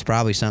I think it's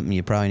probably something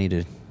you probably need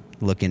to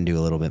look into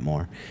a little bit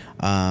more,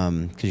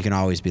 because you can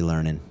always be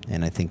learning.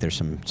 And I think there's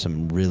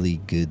some really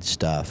good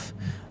stuff,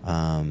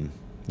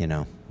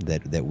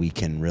 that we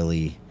can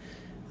really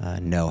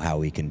know how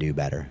we can do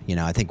better.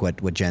 I think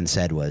what Jen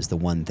said was the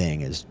one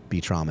thing is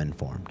be trauma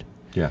informed.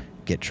 Yeah.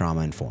 Get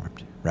trauma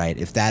informed, right?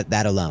 If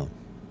that alone,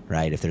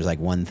 right? If there's like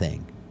one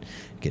thing,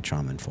 get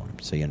trauma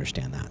informed, so you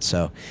understand that.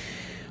 So,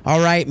 all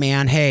right,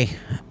 man. Hey,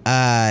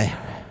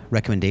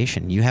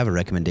 recommendation. You have a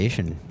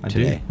recommendation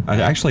today. I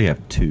do. I actually have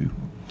two.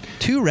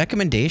 Two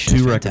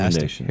recommendations. Fantastic.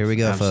 Recommendations. Here we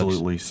go,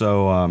 Absolutely. folks.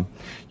 So,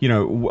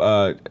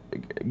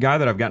 guy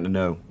that I've gotten to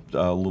know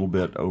a little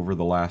bit over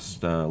the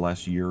last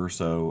year or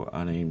so.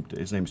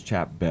 His name's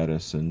Chap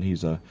Bettis, and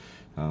he's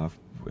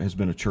has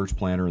been a church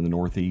planter in the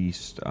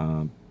Northeast,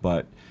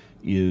 but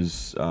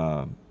he's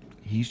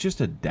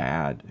just a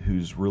dad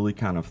who's really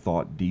kind of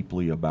thought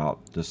deeply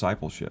about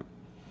discipleship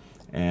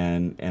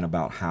and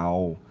about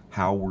how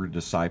we're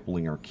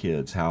discipling our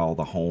kids, how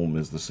the home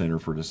is the center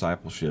for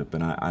discipleship.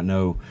 And I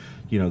know,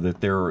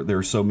 that there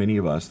are so many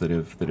of us that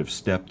have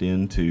stepped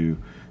into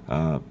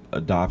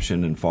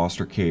adoption and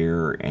foster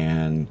care,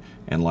 and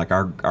like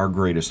our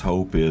greatest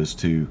hope is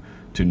to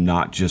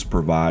not just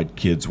provide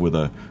kids with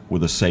a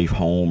safe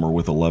home or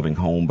with a loving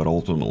home, but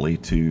ultimately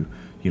to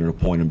to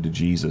point them to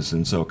Jesus.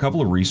 And so a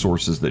couple of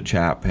resources that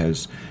CHAP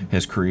has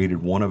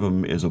created. One of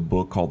them is a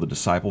book called The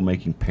Disciple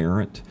Making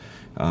Parent.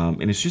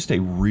 And it's just a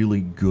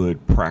really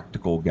good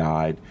practical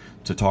guide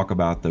to talk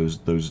about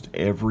those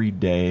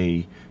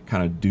everyday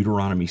kind of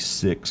Deuteronomy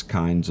 6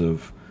 kinds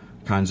of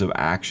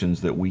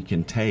actions that we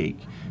can take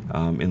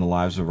in the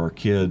lives of our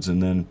kids.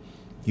 And then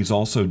he's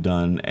also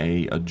done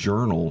a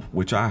journal,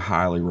 which I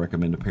highly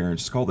recommend to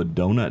parents. It's called the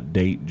Donut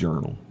Date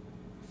Journal.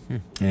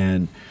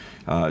 And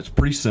it's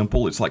pretty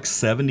simple. It's like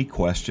 70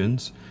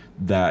 questions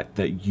that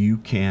you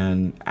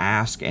can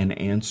ask and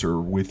answer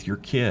with your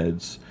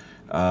kids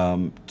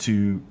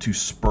to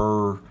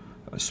spur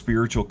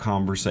spiritual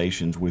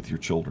conversations with your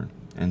children.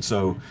 And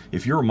so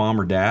if you're a mom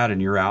or dad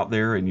and you're out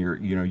there and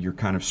you're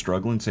kind of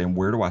struggling, saying,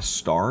 where do I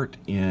start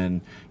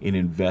in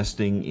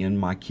investing in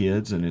my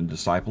kids and in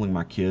discipling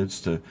my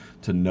kids to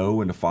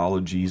know and to follow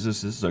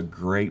Jesus, this is a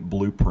great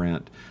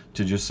blueprint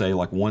to just say,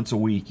 like, once a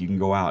week you can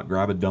go out,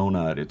 grab a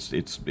donut.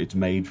 It's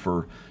made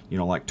for,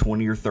 like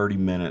 20 or 30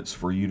 minutes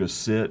for you to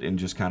sit and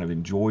just kind of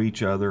enjoy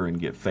each other and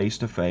get face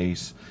to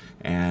face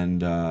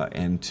and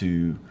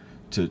to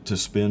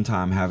spend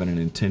time having an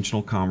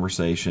intentional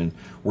conversation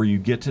where you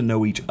get to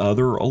know each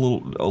other a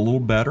little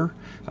better,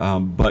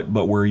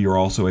 but where you're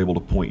also able to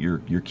point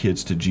your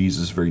kids to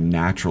Jesus very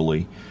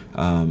naturally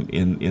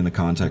in the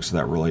context of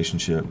that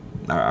relationship.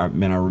 I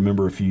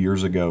remember a few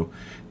years ago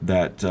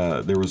that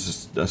there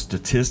was a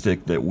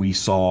statistic that we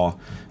saw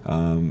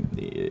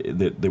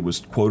that was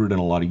quoted in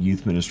a lot of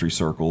youth ministry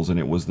circles, and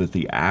it was that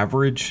the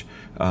average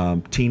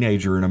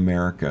teenager in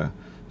America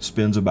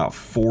spends about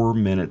 4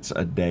 minutes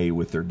a day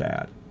with their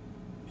dad.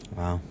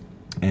 Wow.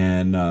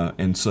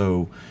 And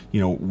so,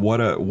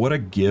 what a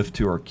gift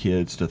to our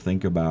kids to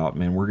think about,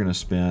 man, we're going to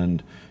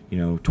spend,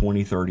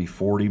 20, 30,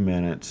 40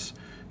 minutes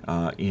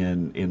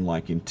in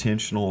like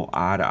intentional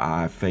eye to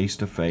eye, face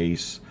to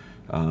face,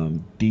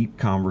 deep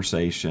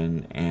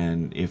conversation.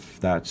 And if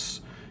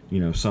that's,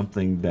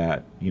 something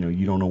that,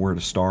 you don't know where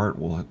to start,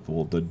 well,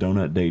 the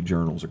Donut Date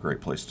Journal is a great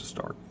place to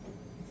start.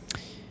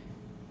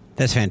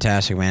 That's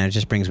fantastic, man. It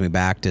just brings me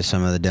back to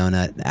some of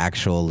the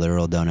actual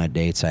literal donut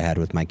dates I had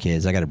with my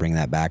kids. I got to bring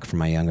that back for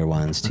my younger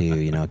ones too.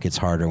 It gets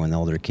harder when the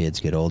older kids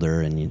get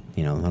older, and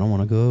I don't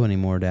want to go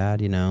anymore,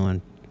 Dad.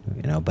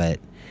 But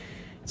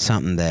it's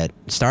something that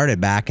started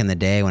back in the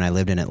day when I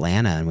lived in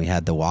Atlanta, and we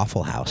had the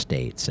Waffle House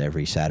dates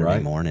every Saturday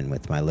morning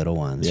with my little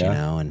ones.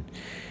 And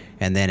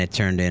then it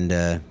turned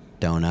into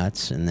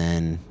donuts, and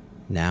then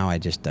now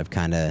I've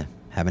kind of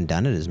haven't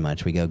done it as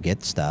much. We go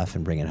get stuff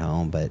and bring it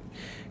home, but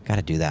got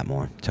to do that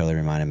more. Totally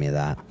reminded me of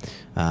that.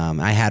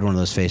 I had one of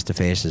those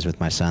face-to-faces with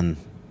my son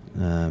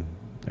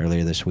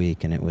earlier this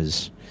week, and it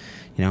was,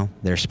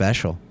 they're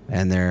special,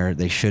 and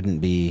they shouldn't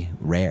be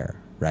rare,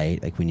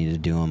 right? Like, we need to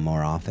do them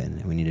more often,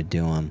 and we need to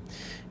do them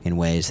in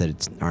ways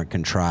that aren't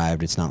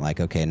contrived. It's not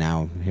like, okay,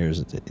 now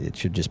it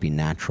should just be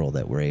natural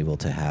that we're able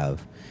to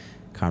have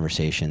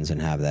conversations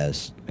and have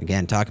those.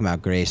 Again, talking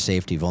about grace,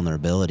 safety,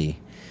 vulnerability.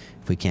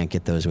 If we can't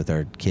get those with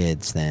our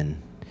kids,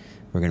 then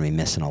we're going to be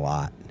missing a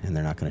lot, and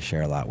they're not going to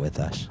share a lot with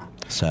us.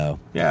 So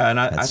yeah, and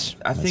I think,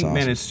 awesome.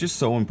 Man, it's just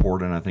so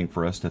important, I think,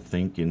 for us to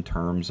think in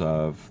terms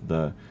of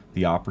the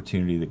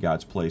opportunity that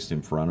God's placed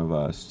in front of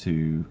us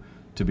to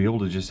be able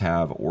to just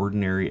have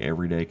ordinary,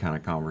 everyday kind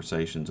of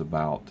conversations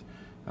about,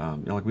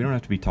 like, we don't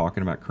have to be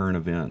talking about current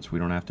events. We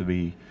don't have to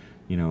be,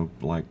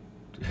 like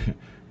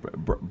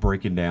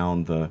breaking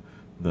down the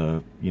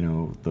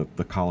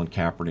Colin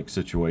Kaepernick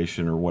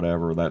situation or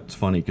whatever. That's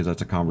funny because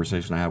that's a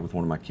conversation I had with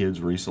one of my kids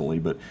recently,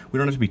 but we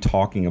don't have to be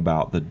talking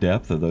about the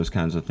depth of those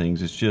kinds of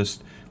things. It's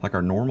just like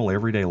our normal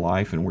everyday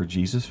life and where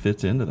Jesus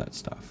fits into that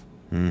stuff.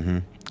 Mm-hmm.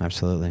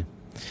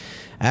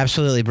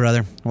 Absolutely,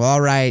 brother. Well,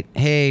 all right.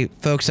 Hey,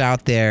 folks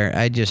out there,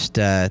 I just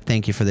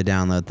thank you for the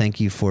download. Thank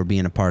you for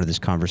being a part of this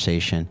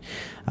conversation.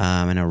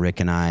 I know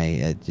Rick and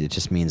I, it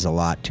just means a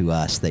lot to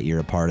us that you're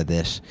a part of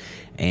this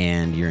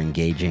and you're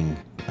engaging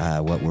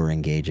what we're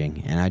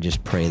engaging. And I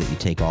just pray that you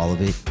take all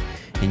of it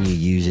and you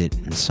use it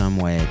in some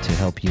way to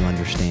help you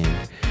understand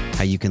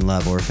how you can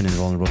love orphan and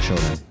vulnerable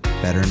children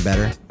better and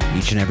better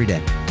each and every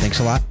day.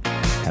 Thanks a lot.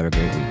 Have a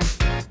great week.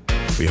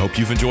 We hope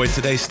you've enjoyed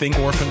today's Think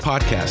Orphan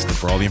podcast. And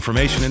for all the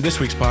information in this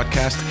week's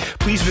podcast,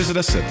 please visit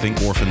us at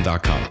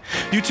thinkorphan.com.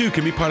 You too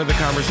can be part of the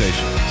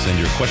conversation. Send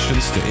your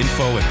questions to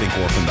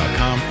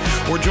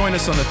info@thinkorphan.com or join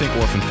us on the Think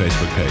Orphan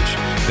Facebook page.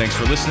 Thanks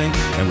for listening,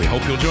 and we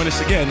hope you'll join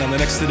us again on the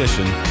next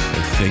edition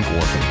of Think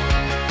Orphan.